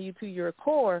really hitting you to your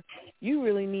core, you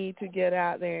really need to get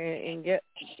out there and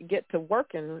get to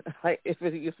working. If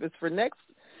it's for next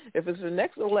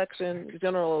election,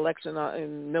 general election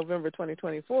in November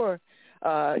 2024,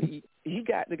 you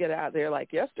got to get out there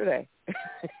yesterday.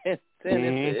 and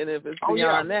if it's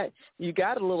beyond that, you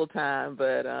got a little time,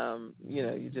 but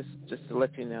you just to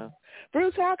let you know.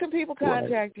 Bruce, how can people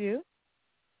contact you?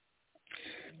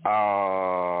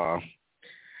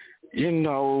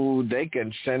 They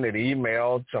can send an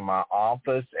email to my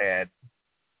office at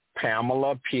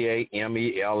Pamela,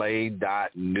 PAMELA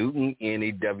 .Newton,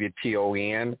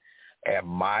 at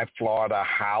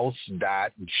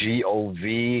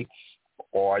myfloridahouse.gov,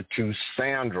 or to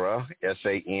Sandra,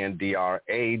 SANDRA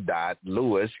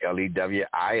 .Lewis,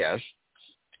 LEWIS,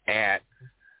 at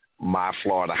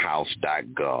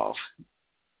myfloridahouse.gov.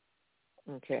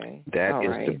 Okay. That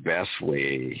is the best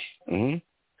way. Mm-hmm.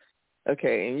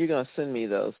 Okay, and you're going to send me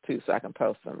those, too, so I can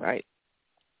post them, right?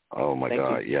 Oh, my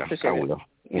God, yeah, I will.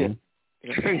 Mm-hmm.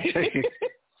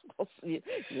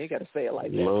 You got to say it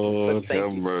like that. Lord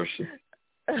have mercy.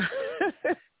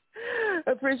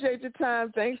 appreciate your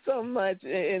time. Thanks so much,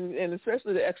 and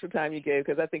especially the extra time you gave,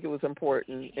 because I think it was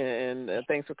important, and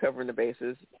thanks for covering the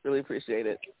bases. Really appreciate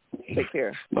it. Take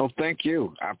care. No, thank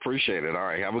you. I appreciate it. All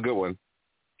right, have a good one.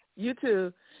 You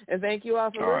too. And thank you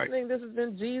all for listening. Right. This has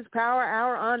been G's Power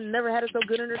Hour on Never Had It So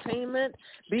Good Entertainment.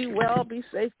 Be well, be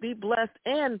safe, be blessed,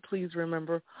 and please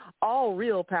remember, all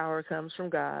real power comes from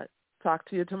God. Talk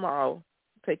to you tomorrow.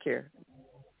 Take care.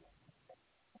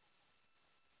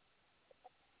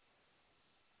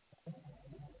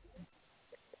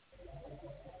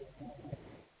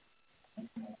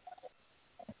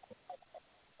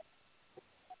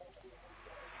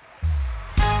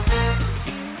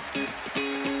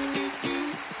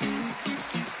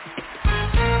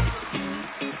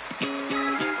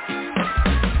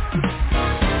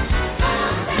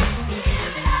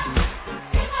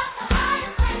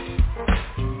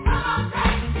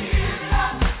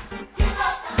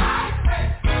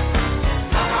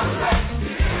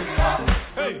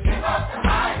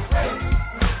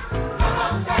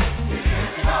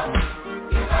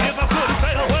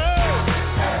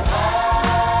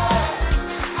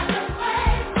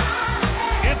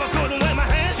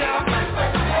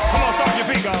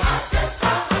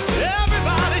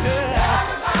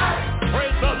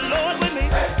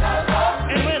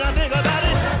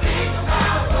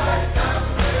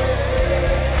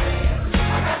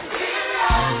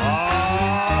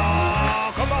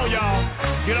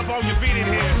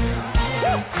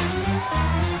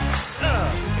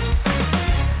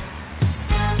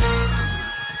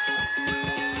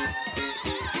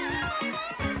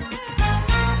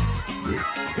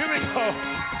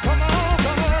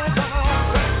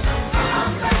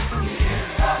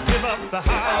 The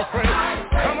highest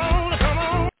praise.